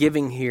Paul is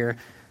giving here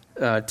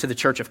to the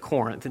church of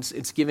Corinth.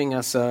 It's giving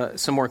us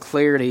some more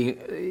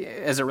clarity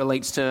as it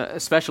relates to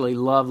especially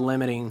love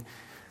limiting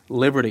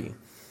liberty.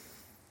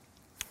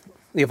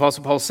 The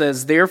Apostle Paul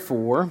says,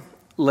 "Therefore,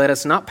 let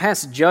us not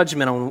pass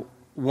judgment on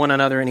one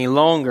another any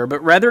longer,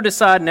 but rather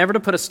decide never to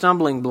put a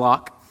stumbling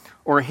block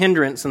or a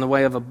hindrance in the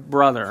way of a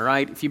brother,"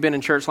 right? If you've been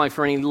in church life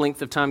for any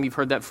length of time, you've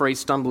heard that phrase,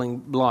 stumbling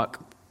block,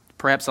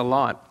 perhaps a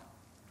lot.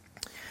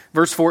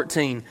 Verse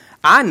 14,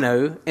 "I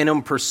know and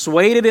am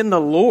persuaded in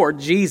the Lord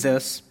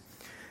Jesus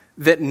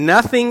that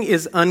nothing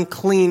is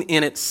unclean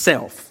in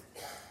itself,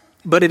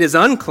 but it is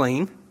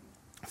unclean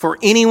for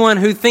anyone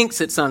who thinks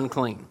it's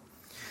unclean.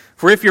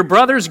 For if your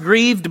brother's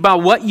grieved by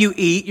what you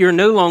eat, you're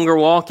no longer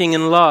walking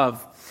in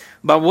love.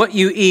 By what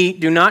you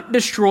eat, do not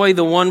destroy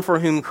the one for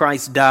whom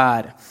Christ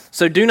died.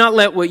 So do not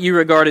let what you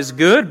regard as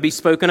good be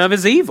spoken of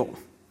as evil.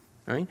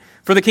 Right?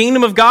 For the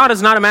kingdom of God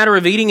is not a matter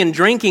of eating and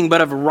drinking,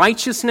 but of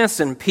righteousness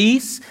and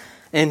peace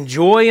and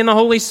joy in the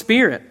Holy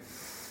Spirit.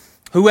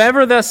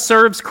 Whoever thus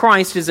serves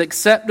Christ is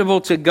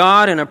acceptable to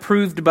God and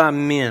approved by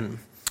men.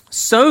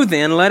 So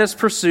then, let us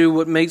pursue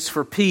what makes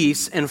for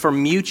peace and for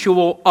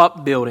mutual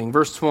upbuilding.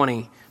 Verse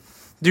 20.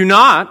 Do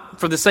not,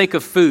 for the sake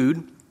of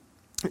food,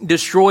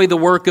 destroy the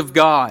work of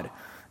God.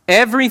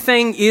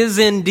 Everything is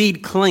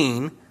indeed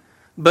clean,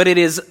 but it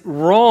is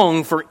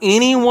wrong for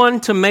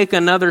anyone to make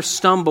another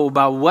stumble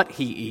by what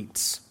he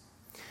eats.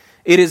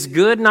 It is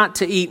good not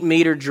to eat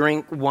meat or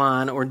drink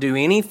wine or do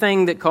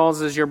anything that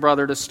causes your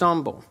brother to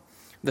stumble.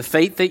 The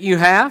faith that you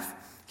have,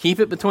 keep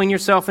it between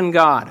yourself and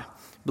God.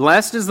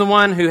 Blessed is the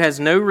one who has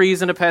no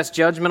reason to pass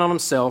judgment on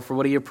himself for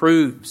what he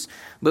approves.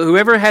 But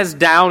whoever has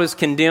doubt is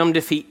condemned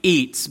if he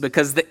eats,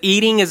 because the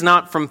eating is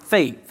not from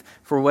faith.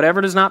 For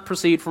whatever does not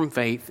proceed from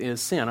faith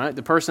is sin. Right?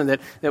 The person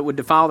that would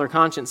defile their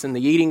conscience in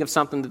the eating of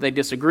something that they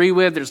disagree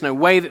with, there's no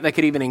way that they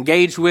could even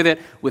engage with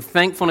it with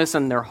thankfulness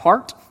in their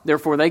heart.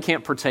 Therefore, they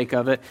can't partake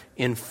of it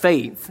in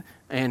faith.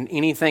 And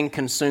anything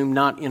consumed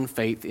not in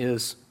faith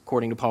is,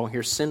 according to Paul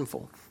here,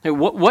 sinful.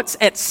 What's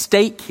at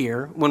stake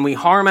here when we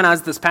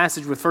harmonize this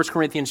passage with 1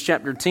 Corinthians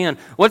chapter 10?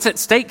 What's at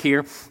stake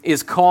here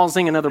is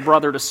causing another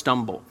brother to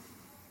stumble.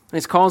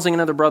 It's causing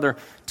another brother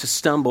to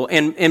stumble.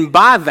 And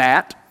by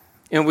that,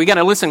 and we got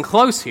to listen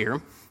close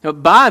here,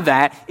 by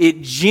that,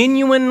 it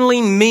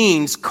genuinely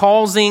means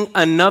causing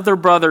another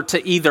brother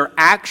to either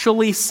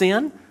actually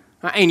sin,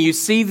 and you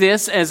see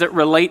this as it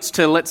relates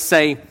to, let's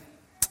say,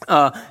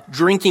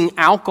 drinking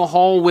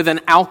alcohol with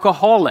an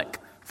alcoholic,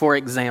 for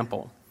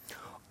example.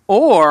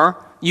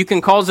 Or you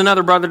can cause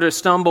another brother to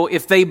stumble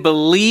if they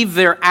believe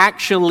they're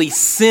actually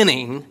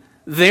sinning,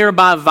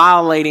 thereby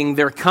violating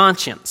their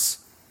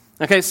conscience.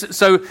 Okay,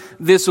 so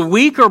this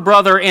weaker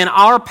brother in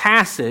our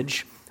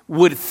passage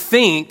would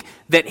think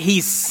that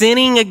he's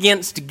sinning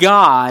against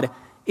God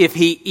if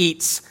he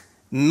eats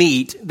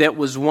meat that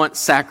was once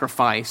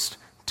sacrificed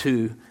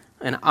to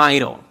an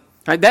idol.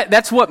 Right?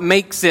 That's what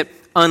makes it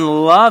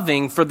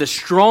unloving for the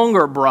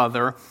stronger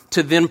brother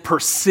to then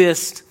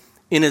persist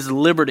in his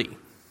liberty.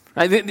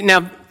 Right?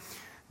 Now,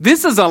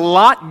 this is a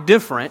lot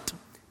different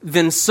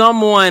than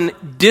someone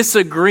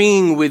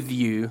disagreeing with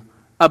you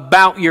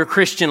about your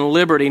Christian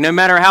liberty, no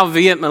matter how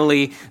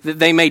vehemently that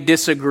they may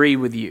disagree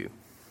with you.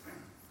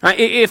 Right?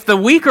 If the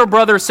weaker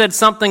brother said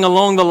something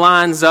along the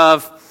lines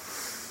of,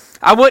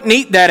 I wouldn't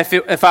eat that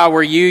if I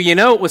were you. You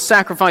know it was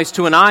sacrificed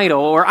to an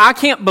idol. Or I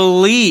can't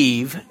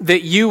believe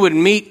that you would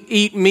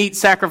eat meat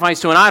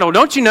sacrificed to an idol.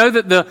 Don't you know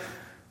that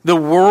the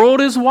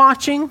world is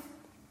watching?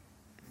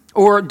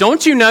 Or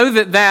don't you know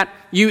that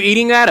you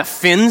eating that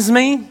offends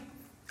me?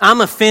 I'm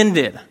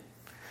offended.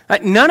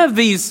 None of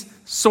these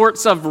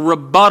sorts of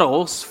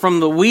rebuttals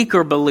from the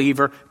weaker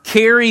believer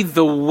carry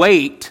the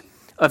weight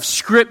of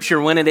Scripture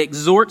when it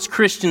exhorts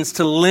Christians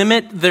to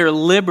limit their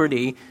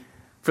liberty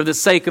for the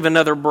sake of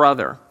another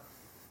brother.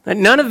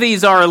 None of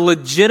these are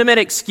legitimate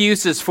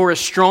excuses for a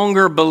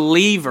stronger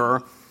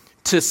believer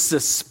to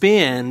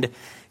suspend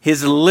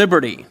his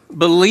liberty.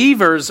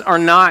 Believers are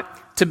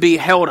not to be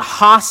held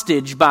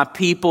hostage by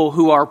people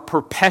who are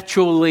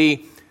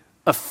perpetually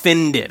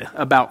offended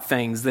about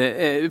things,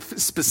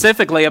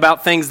 specifically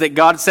about things that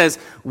God says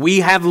we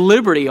have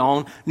liberty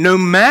on, no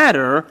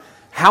matter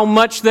how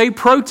much they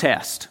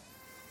protest.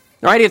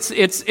 Right?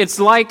 It's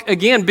like,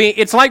 again,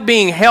 it's like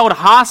being held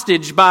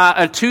hostage by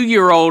a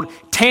 2-year-old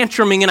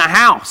tantruming in a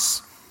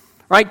house.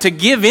 Right? To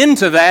give in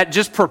to that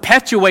just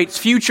perpetuates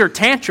future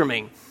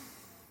tantruming.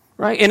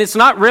 Right? And it's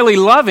not really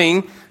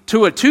loving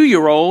to a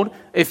 2-year-old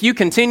if you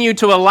continue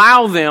to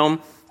allow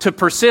them to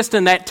persist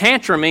in that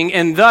tantruming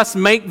and thus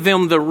make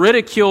them the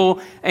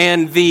ridicule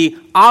and the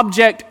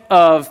object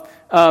of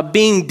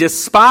being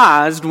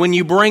despised when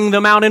you bring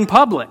them out in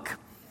public.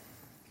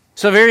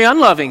 It's a very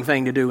unloving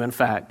thing to do, in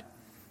fact.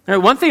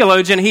 One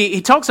theologian,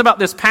 he talks about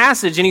this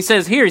passage and he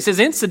says,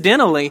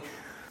 incidentally,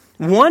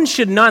 one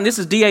should not, and this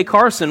is D.A.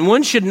 Carson,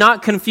 one should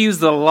not confuse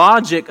the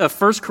logic of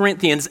 1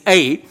 Corinthians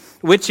 8,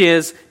 which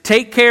is,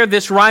 take care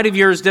this right of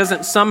yours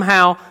doesn't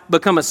somehow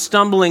become a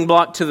stumbling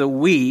block to the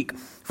weak.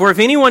 For if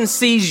anyone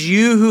sees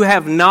you who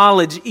have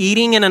knowledge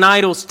eating in an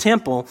idol's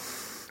temple,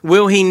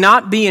 will he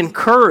not be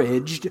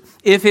encouraged,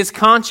 if his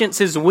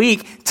conscience is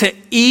weak, to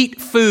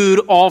eat food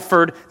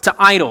offered to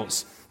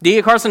idols?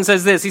 D.A. Carson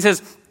says this, he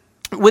says,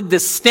 with the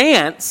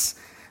stance,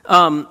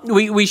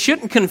 we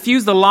shouldn't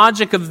confuse the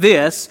logic of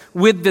this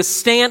with the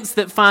stance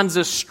that finds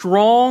a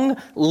strong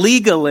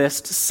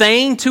legalist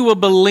saying to a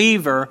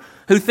believer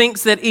who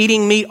thinks that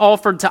eating meat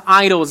offered to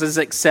idols is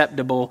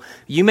acceptable.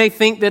 You may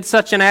think that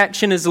such an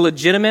action is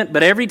legitimate,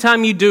 but every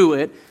time you do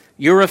it,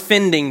 you're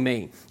offending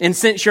me. And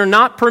since you're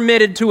not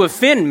permitted to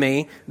offend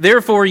me,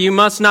 therefore you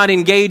must not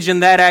engage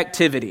in that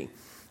activity.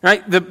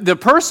 Right? The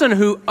person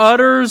who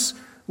utters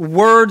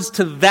words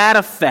to that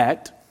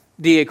effect,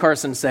 D.A.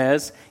 Carson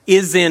says,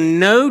 is in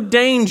no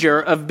danger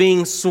of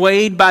being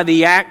swayed by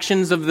the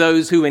actions of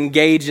those who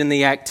engage in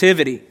the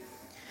activity.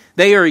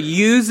 They are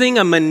using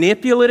a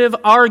manipulative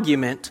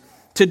argument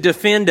to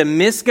defend a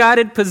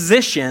misguided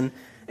position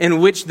in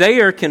which they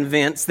are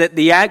convinced that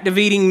the act of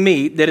eating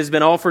meat that has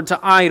been offered to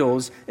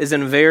idols is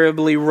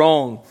invariably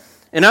wrong.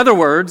 In other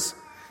words,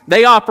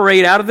 They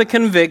operate out of the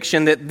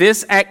conviction that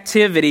this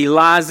activity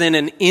lies in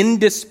an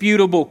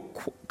indisputable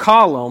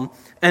column,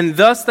 and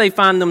thus they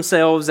find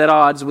themselves at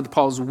odds with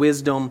Paul's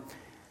wisdom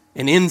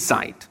and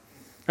insight.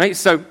 Right?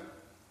 So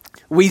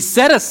we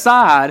set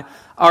aside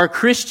our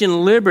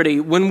Christian liberty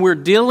when we're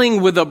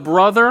dealing with a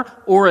brother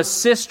or a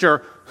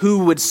sister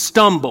who would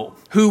stumble,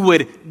 who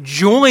would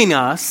join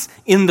us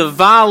in the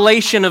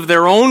violation of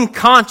their own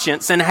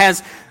conscience and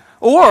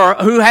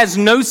who has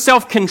no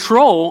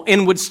self-control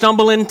and would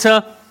stumble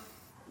into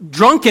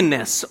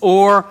drunkenness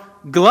or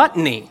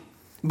gluttony.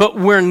 But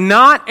we're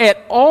not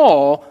at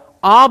all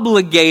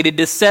obligated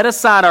to set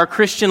aside our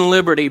Christian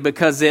liberty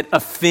because it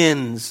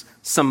offends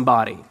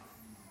somebody.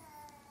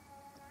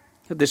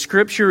 The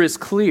Scripture is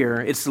clear.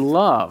 It's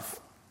love,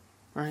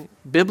 right?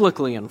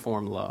 Biblically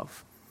informed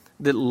love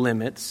that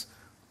limits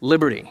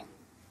liberty.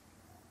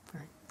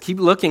 Keep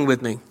looking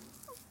with me.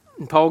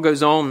 And Paul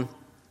goes on,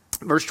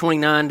 verse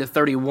 29 to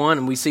 31,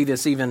 and we see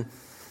this even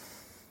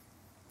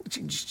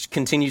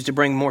continues to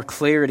bring more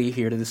clarity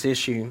here to this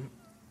issue.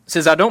 It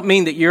says, I don't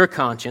mean that your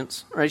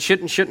conscience, right,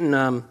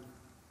 shouldn't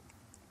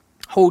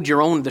hold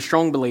your own, the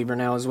strong believer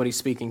now is what he's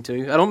speaking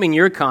to. I don't mean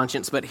your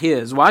conscience, but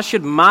his. Why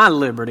should my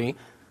liberty,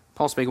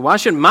 Paul speaking, why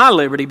should my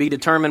liberty be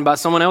determined by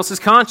someone else's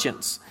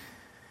conscience?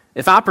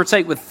 If I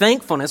partake with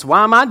thankfulness,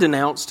 why am I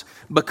denounced?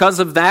 Because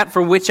of that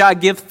for which I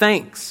give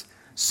thanks.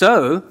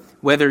 So,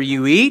 whether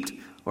you eat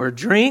or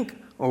drink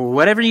or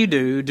whatever you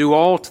do, do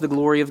all to the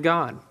glory of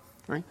God.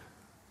 Right?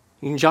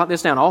 You can jot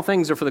this down. All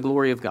things are for the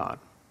glory of God.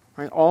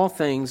 Right? All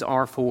things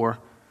are for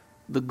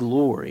the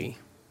glory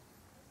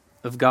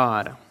of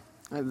God.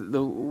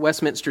 The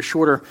Westminster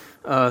Shorter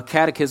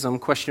Catechism,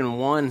 question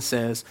 1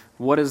 says,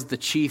 what is the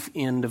chief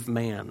end of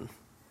man?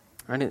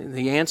 Right?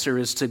 The answer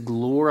is to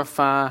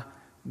glorify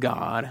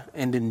God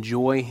and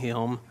enjoy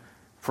Him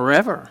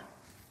forever.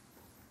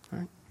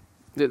 Right?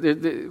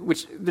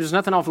 Which there's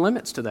nothing off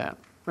limits to that.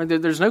 Right?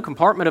 There's no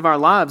compartment of our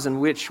lives in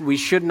which we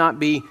should not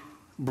be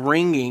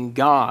bringing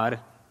God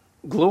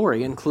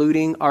glory,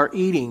 including our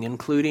eating,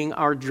 including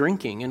our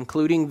drinking,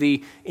 including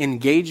the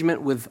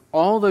engagement with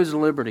all those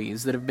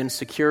liberties that have been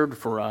secured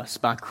for us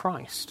by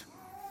Christ.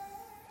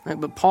 Right?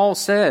 But Paul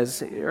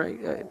says,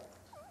 right,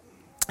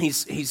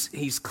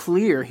 he's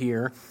clear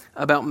here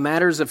about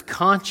matters of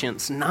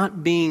conscience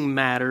not being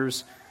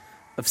matters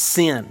of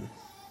sin.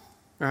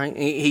 Right?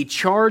 He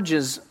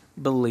charges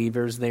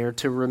believers there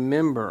to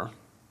remember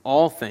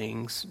all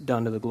things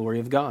done to the glory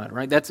of God,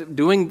 right? That's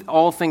doing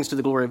all things to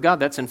the glory of God.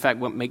 That's in fact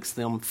what makes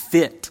them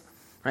fit,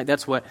 right?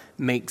 That's what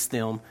makes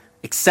them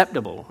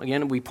acceptable.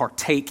 Again, we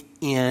partake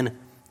in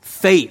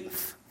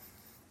faith,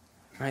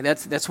 right?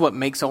 That's what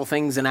makes all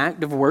things an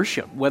act of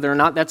worship, whether or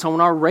not that's on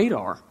our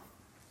radar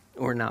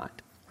or not.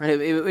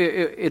 Right?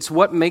 It's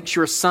what makes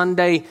your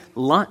Sunday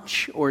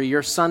lunch or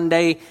your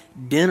Sunday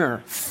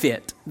dinner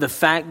fit. The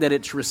fact that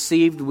it's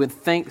received with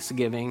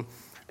thanksgiving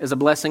is a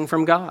blessing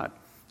from God.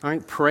 All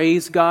right,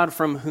 praise God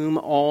from whom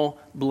all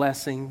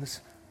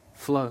blessings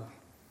flow.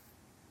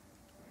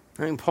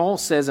 And Paul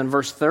says in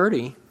verse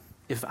 30,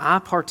 if I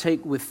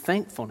partake with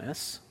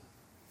thankfulness,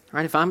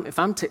 right, if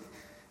I'm to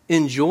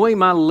enjoy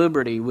my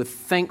liberty with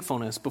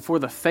thankfulness before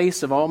the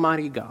face of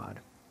Almighty God,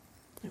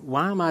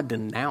 why am I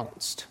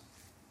denounced?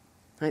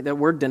 Right, that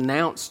word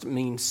denounced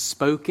means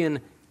spoken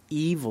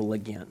evil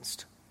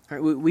against.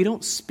 Right, we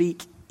don't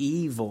speak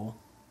evil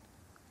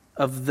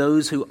of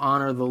those who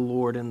honor the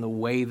Lord in the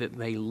way that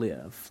they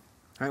live.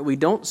 Right? We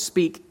don't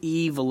speak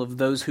evil of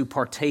those who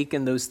partake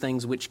in those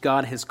things which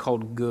God has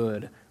called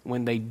good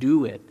when they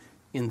do it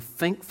in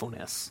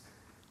thankfulness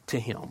to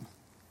Him.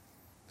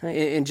 Right?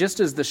 And just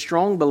as the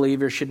strong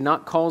believer should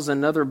not cause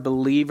another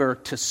believer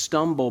to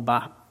stumble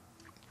by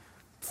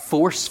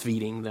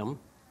force-feeding them,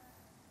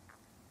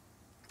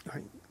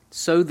 right,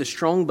 so the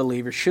strong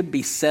believer should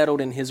be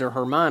settled in his or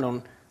her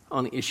mind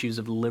on issues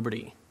of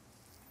liberty.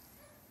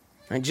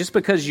 And just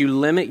because you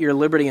limit your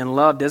liberty in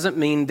love doesn't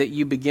mean that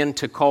you begin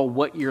to call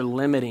what you're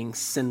limiting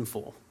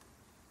sinful.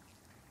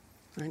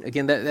 Right?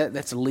 Again,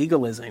 that's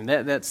legalism.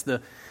 That's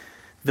the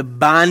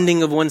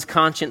binding of one's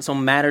conscience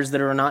on matters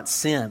that are not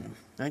sin.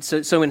 Right?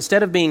 So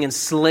instead of being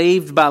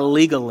enslaved by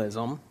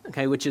legalism,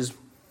 okay, which is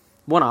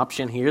one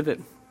option here that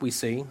we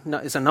see,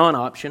 it's a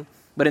non-option,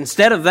 but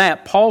instead of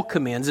that, Paul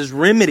commends, his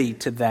remedy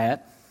to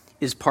that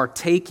is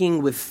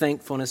partaking with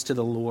thankfulness to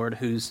the Lord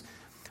who's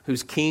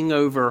king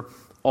over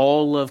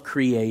all of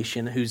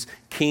creation, who's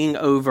king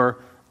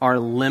over our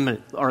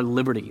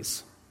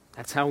liberties.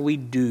 That's how we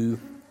do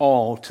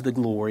all to the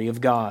glory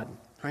of God.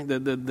 Right?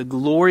 The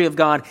glory of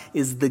God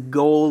is the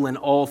goal in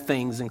all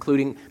things,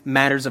 including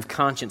matters of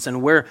conscience.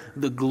 And where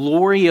the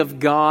glory of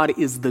God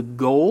is the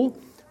goal,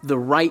 the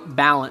right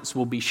balance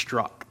will be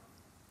struck.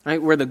 Right?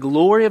 Where the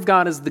glory of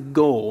God is the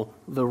goal,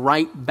 the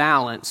right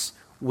balance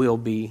will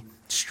be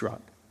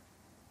struck.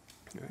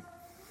 Right?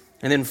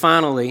 And then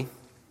finally,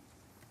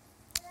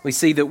 we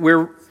see that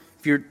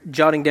if you're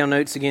jotting down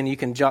notes again, you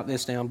can jot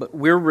this down, but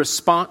we're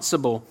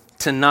responsible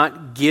to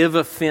not give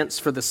offense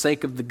for the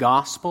sake of the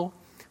gospel,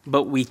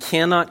 but we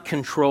cannot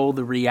control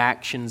the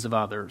reactions of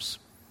others.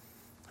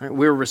 Right?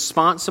 We're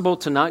responsible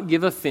to not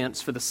give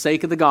offense for the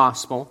sake of the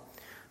gospel,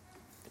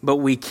 but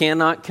we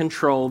cannot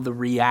control the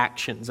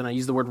reactions. And I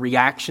use the word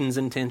reactions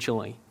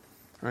intentionally.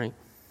 Right?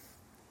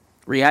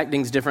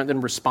 Reacting is different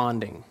than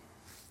responding.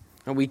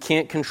 And we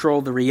can't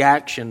control the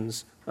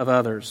reactions of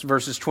others.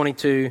 Verses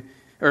 32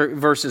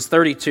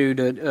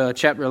 to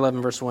chapter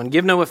 11, verse 1.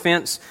 Give no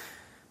offense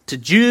to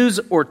Jews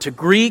or to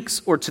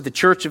Greeks or to the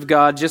church of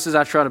God, just as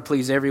I try to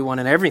please everyone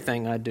in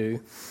everything I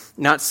do,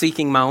 not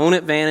seeking my own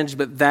advantage,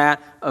 but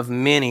that of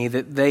many,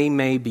 that they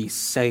may be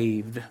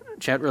saved.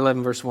 Chapter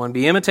 11, verse 1.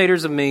 Be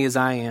imitators of me as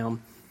I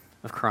am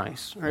of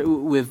Christ. Right?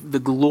 With the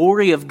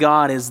glory of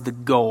God as the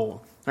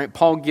goal. Right?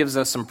 Paul gives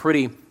us some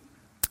pretty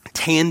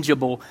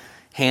tangible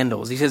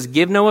handles. He says,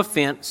 give no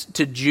offense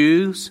to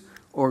Jews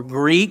or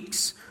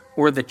Greeks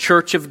or the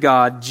church of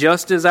God,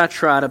 just as I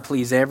try to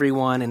please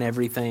everyone in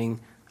everything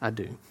I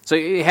do. So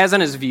he has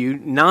in his view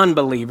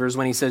non-believers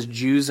when he says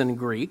Jews and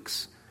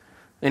Greeks.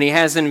 And he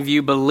has in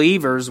view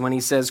believers when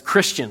he says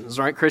Christians,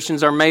 right?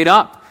 Christians are made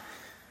up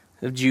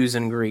of Jews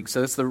and Greeks.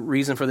 So that's the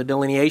reason for the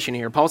delineation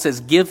here. Paul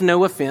says, give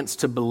no offense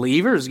to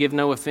believers, give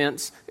no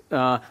offense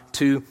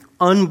to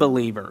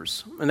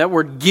unbelievers. And that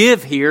word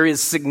give here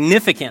is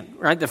significant,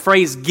 right? The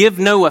phrase give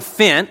no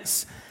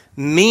offense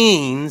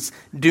means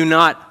do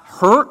not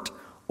hurt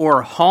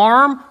or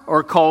harm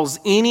or cause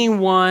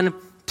anyone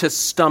to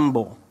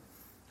stumble.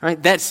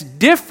 Right? That's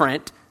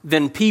different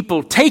than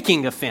people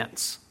taking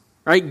offense.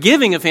 Right?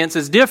 Giving offense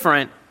is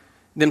different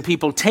than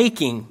people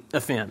taking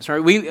offense.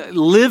 Right? We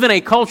live in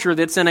a culture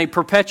that's in a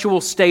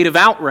perpetual state of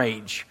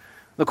outrage.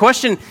 The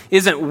question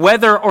isn't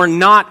whether or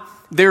not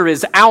there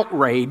is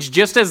outrage,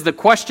 just as the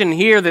question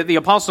here that the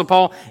Apostle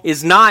Paul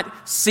is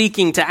not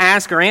seeking to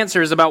ask or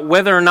answer is about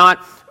whether or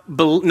not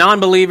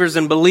non-believers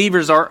and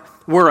believers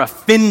were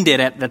offended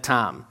at the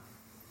time.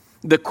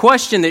 The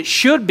question that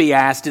should be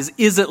asked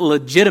is it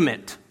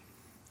legitimate?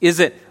 Is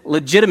it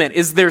legitimate?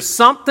 Is there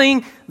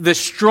something the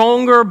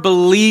stronger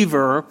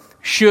believer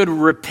should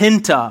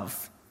repent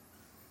of?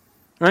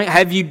 Right?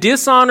 Have you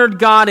dishonored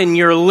God in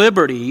your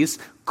liberties,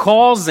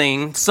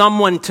 causing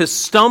someone to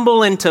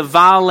stumble into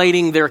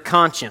violating their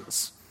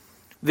conscience?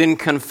 Then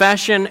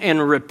confession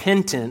and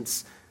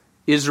repentance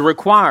is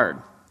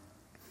required.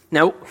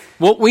 Now,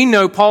 what we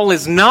know Paul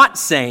is not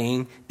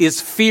saying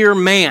is fear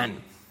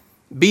man,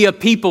 be a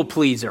people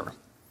pleaser.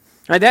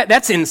 Right?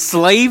 That's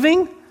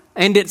enslaving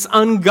and it's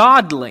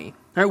ungodly.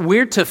 Right?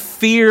 We're to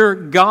fear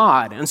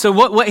God. And so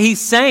what he's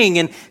saying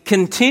and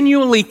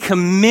continually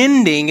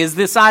commending is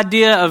this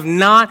idea of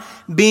not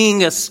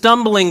being a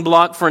stumbling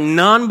block for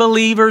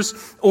non-believers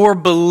or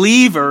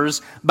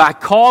believers by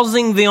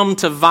causing them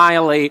to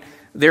violate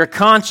their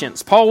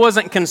conscience. Paul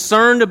wasn't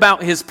concerned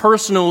about his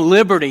personal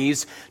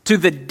liberties to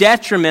the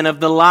detriment of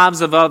the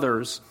lives of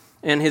others.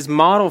 And his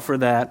model for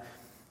that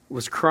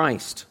was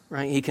Christ.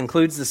 Right? He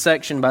concludes the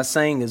section by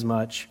saying as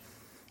much.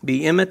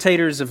 Be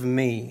imitators of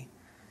me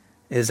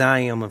as I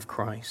am of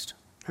Christ.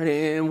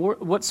 And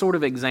what sort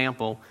of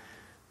example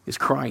is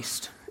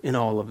Christ in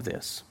all of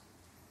this?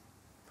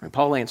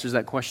 Paul answers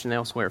that question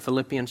elsewhere.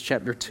 Philippians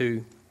chapter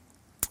 2,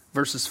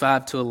 verses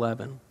 5 to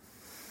 11.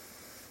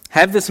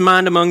 Have this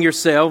mind among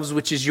yourselves,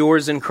 which is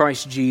yours in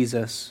Christ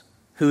Jesus,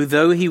 who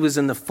though he was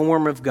in the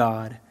form of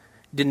God,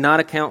 did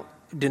not count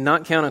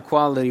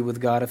equality with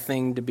God a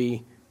thing to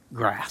be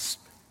grasped.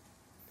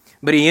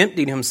 But he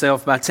emptied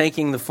himself by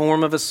taking the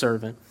form of a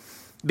servant,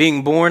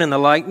 being born in the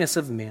likeness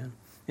of men.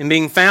 And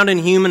being found in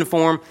human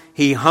form,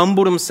 he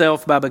humbled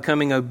himself by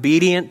becoming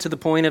obedient to the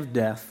point of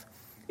death,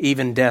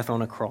 even death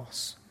on a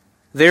cross.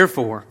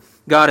 Therefore,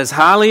 God has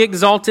highly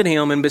exalted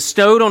him and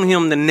bestowed on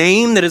him the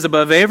name that is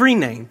above every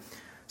name,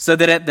 so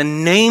that at the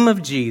name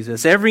of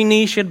Jesus every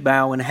knee should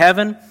bow in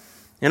heaven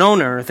and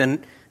on earth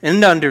and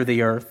under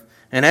the earth,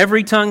 and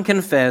every tongue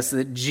confess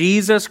that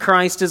Jesus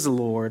Christ is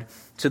Lord,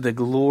 to the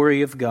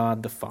glory of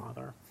God the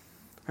Father.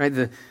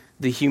 Right?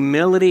 The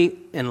humility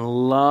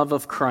and love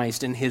of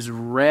Christ and his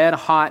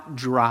red-hot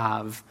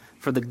drive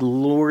for the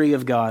glory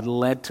of God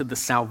led to the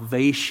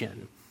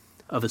salvation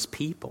of his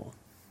people.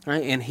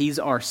 Right? And he's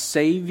our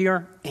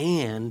Savior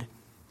and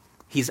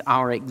he's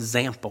our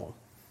example.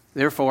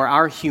 Therefore,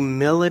 our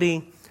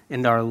humility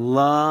and our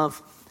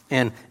love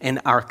and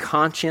our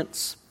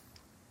conscience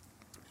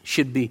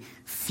should be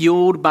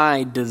fueled by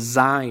a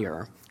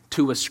desire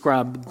to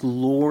ascribe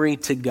glory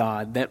to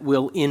God that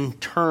will in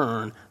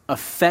turn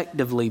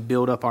effectively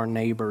build up our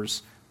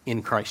neighbors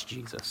in Christ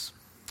Jesus.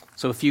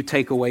 So a few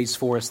takeaways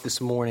for us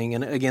this morning.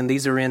 And again,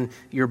 these are in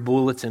your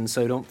bulletin,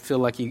 so don't feel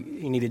like you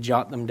need to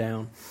jot them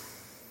down.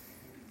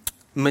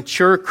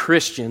 Mature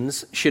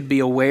Christians should be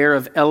aware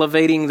of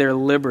elevating their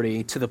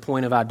liberty to the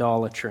point of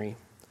idolatry.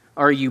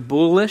 Are you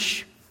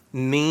bullish,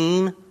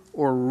 mean,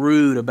 or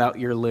rude about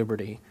your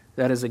liberty?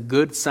 That is a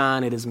good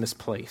sign it is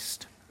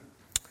misplaced.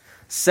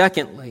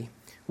 Secondly,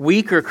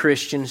 weaker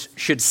Christians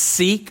should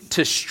seek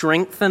to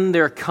strengthen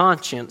their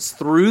conscience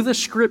through the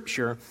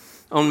Scripture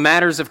on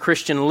matters of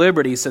Christian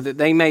liberty so that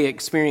they may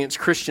experience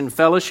Christian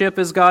fellowship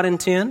as God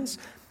intends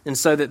and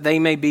so that they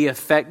may be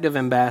effective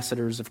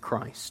ambassadors of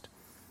Christ.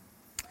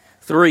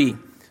 3,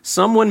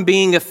 someone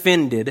being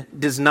offended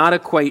does not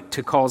equate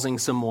to causing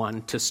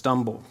someone to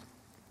stumble.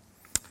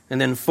 And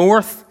then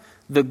fourth,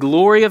 the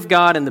glory of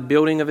God and the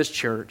building of His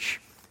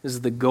church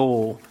is the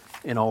goal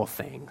in all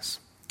things.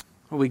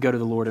 We go to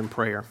the Lord in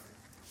prayer.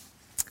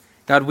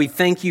 God, we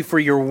thank you for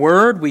your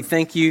word. We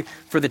thank you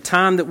for the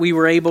time that we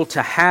were able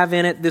to have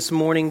in it this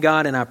morning,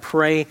 God. And I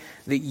pray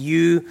that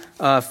you,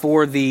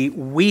 for the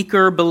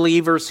weaker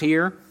believers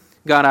here,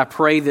 God, I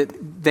pray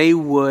that they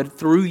would,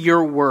 through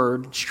your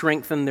word,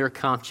 strengthen their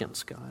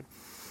conscience, God.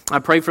 I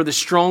pray for the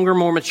stronger,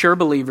 more mature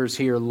believers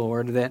here,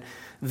 Lord, that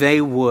they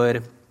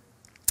would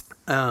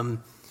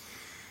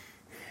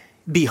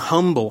be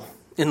humble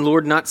and,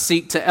 Lord, not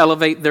seek to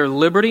elevate their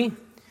liberty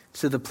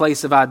to the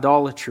place of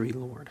idolatry,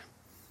 Lord.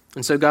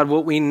 And so, God,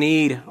 what we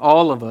need,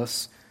 all of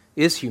us,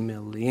 is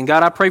humility. And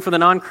God, I pray for the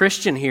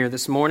non-Christian here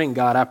this morning,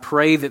 God. I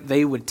pray that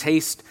they would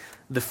taste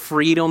the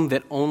freedom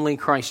that only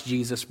Christ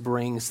Jesus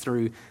brings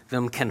through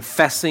them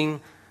confessing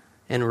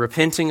and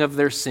repenting of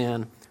their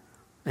sin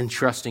and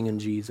trusting in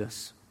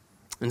Jesus.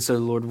 And so,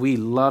 Lord, we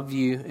love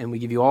you and we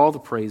give you all the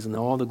praise and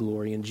all the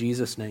glory. In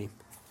Jesus' name,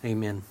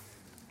 amen.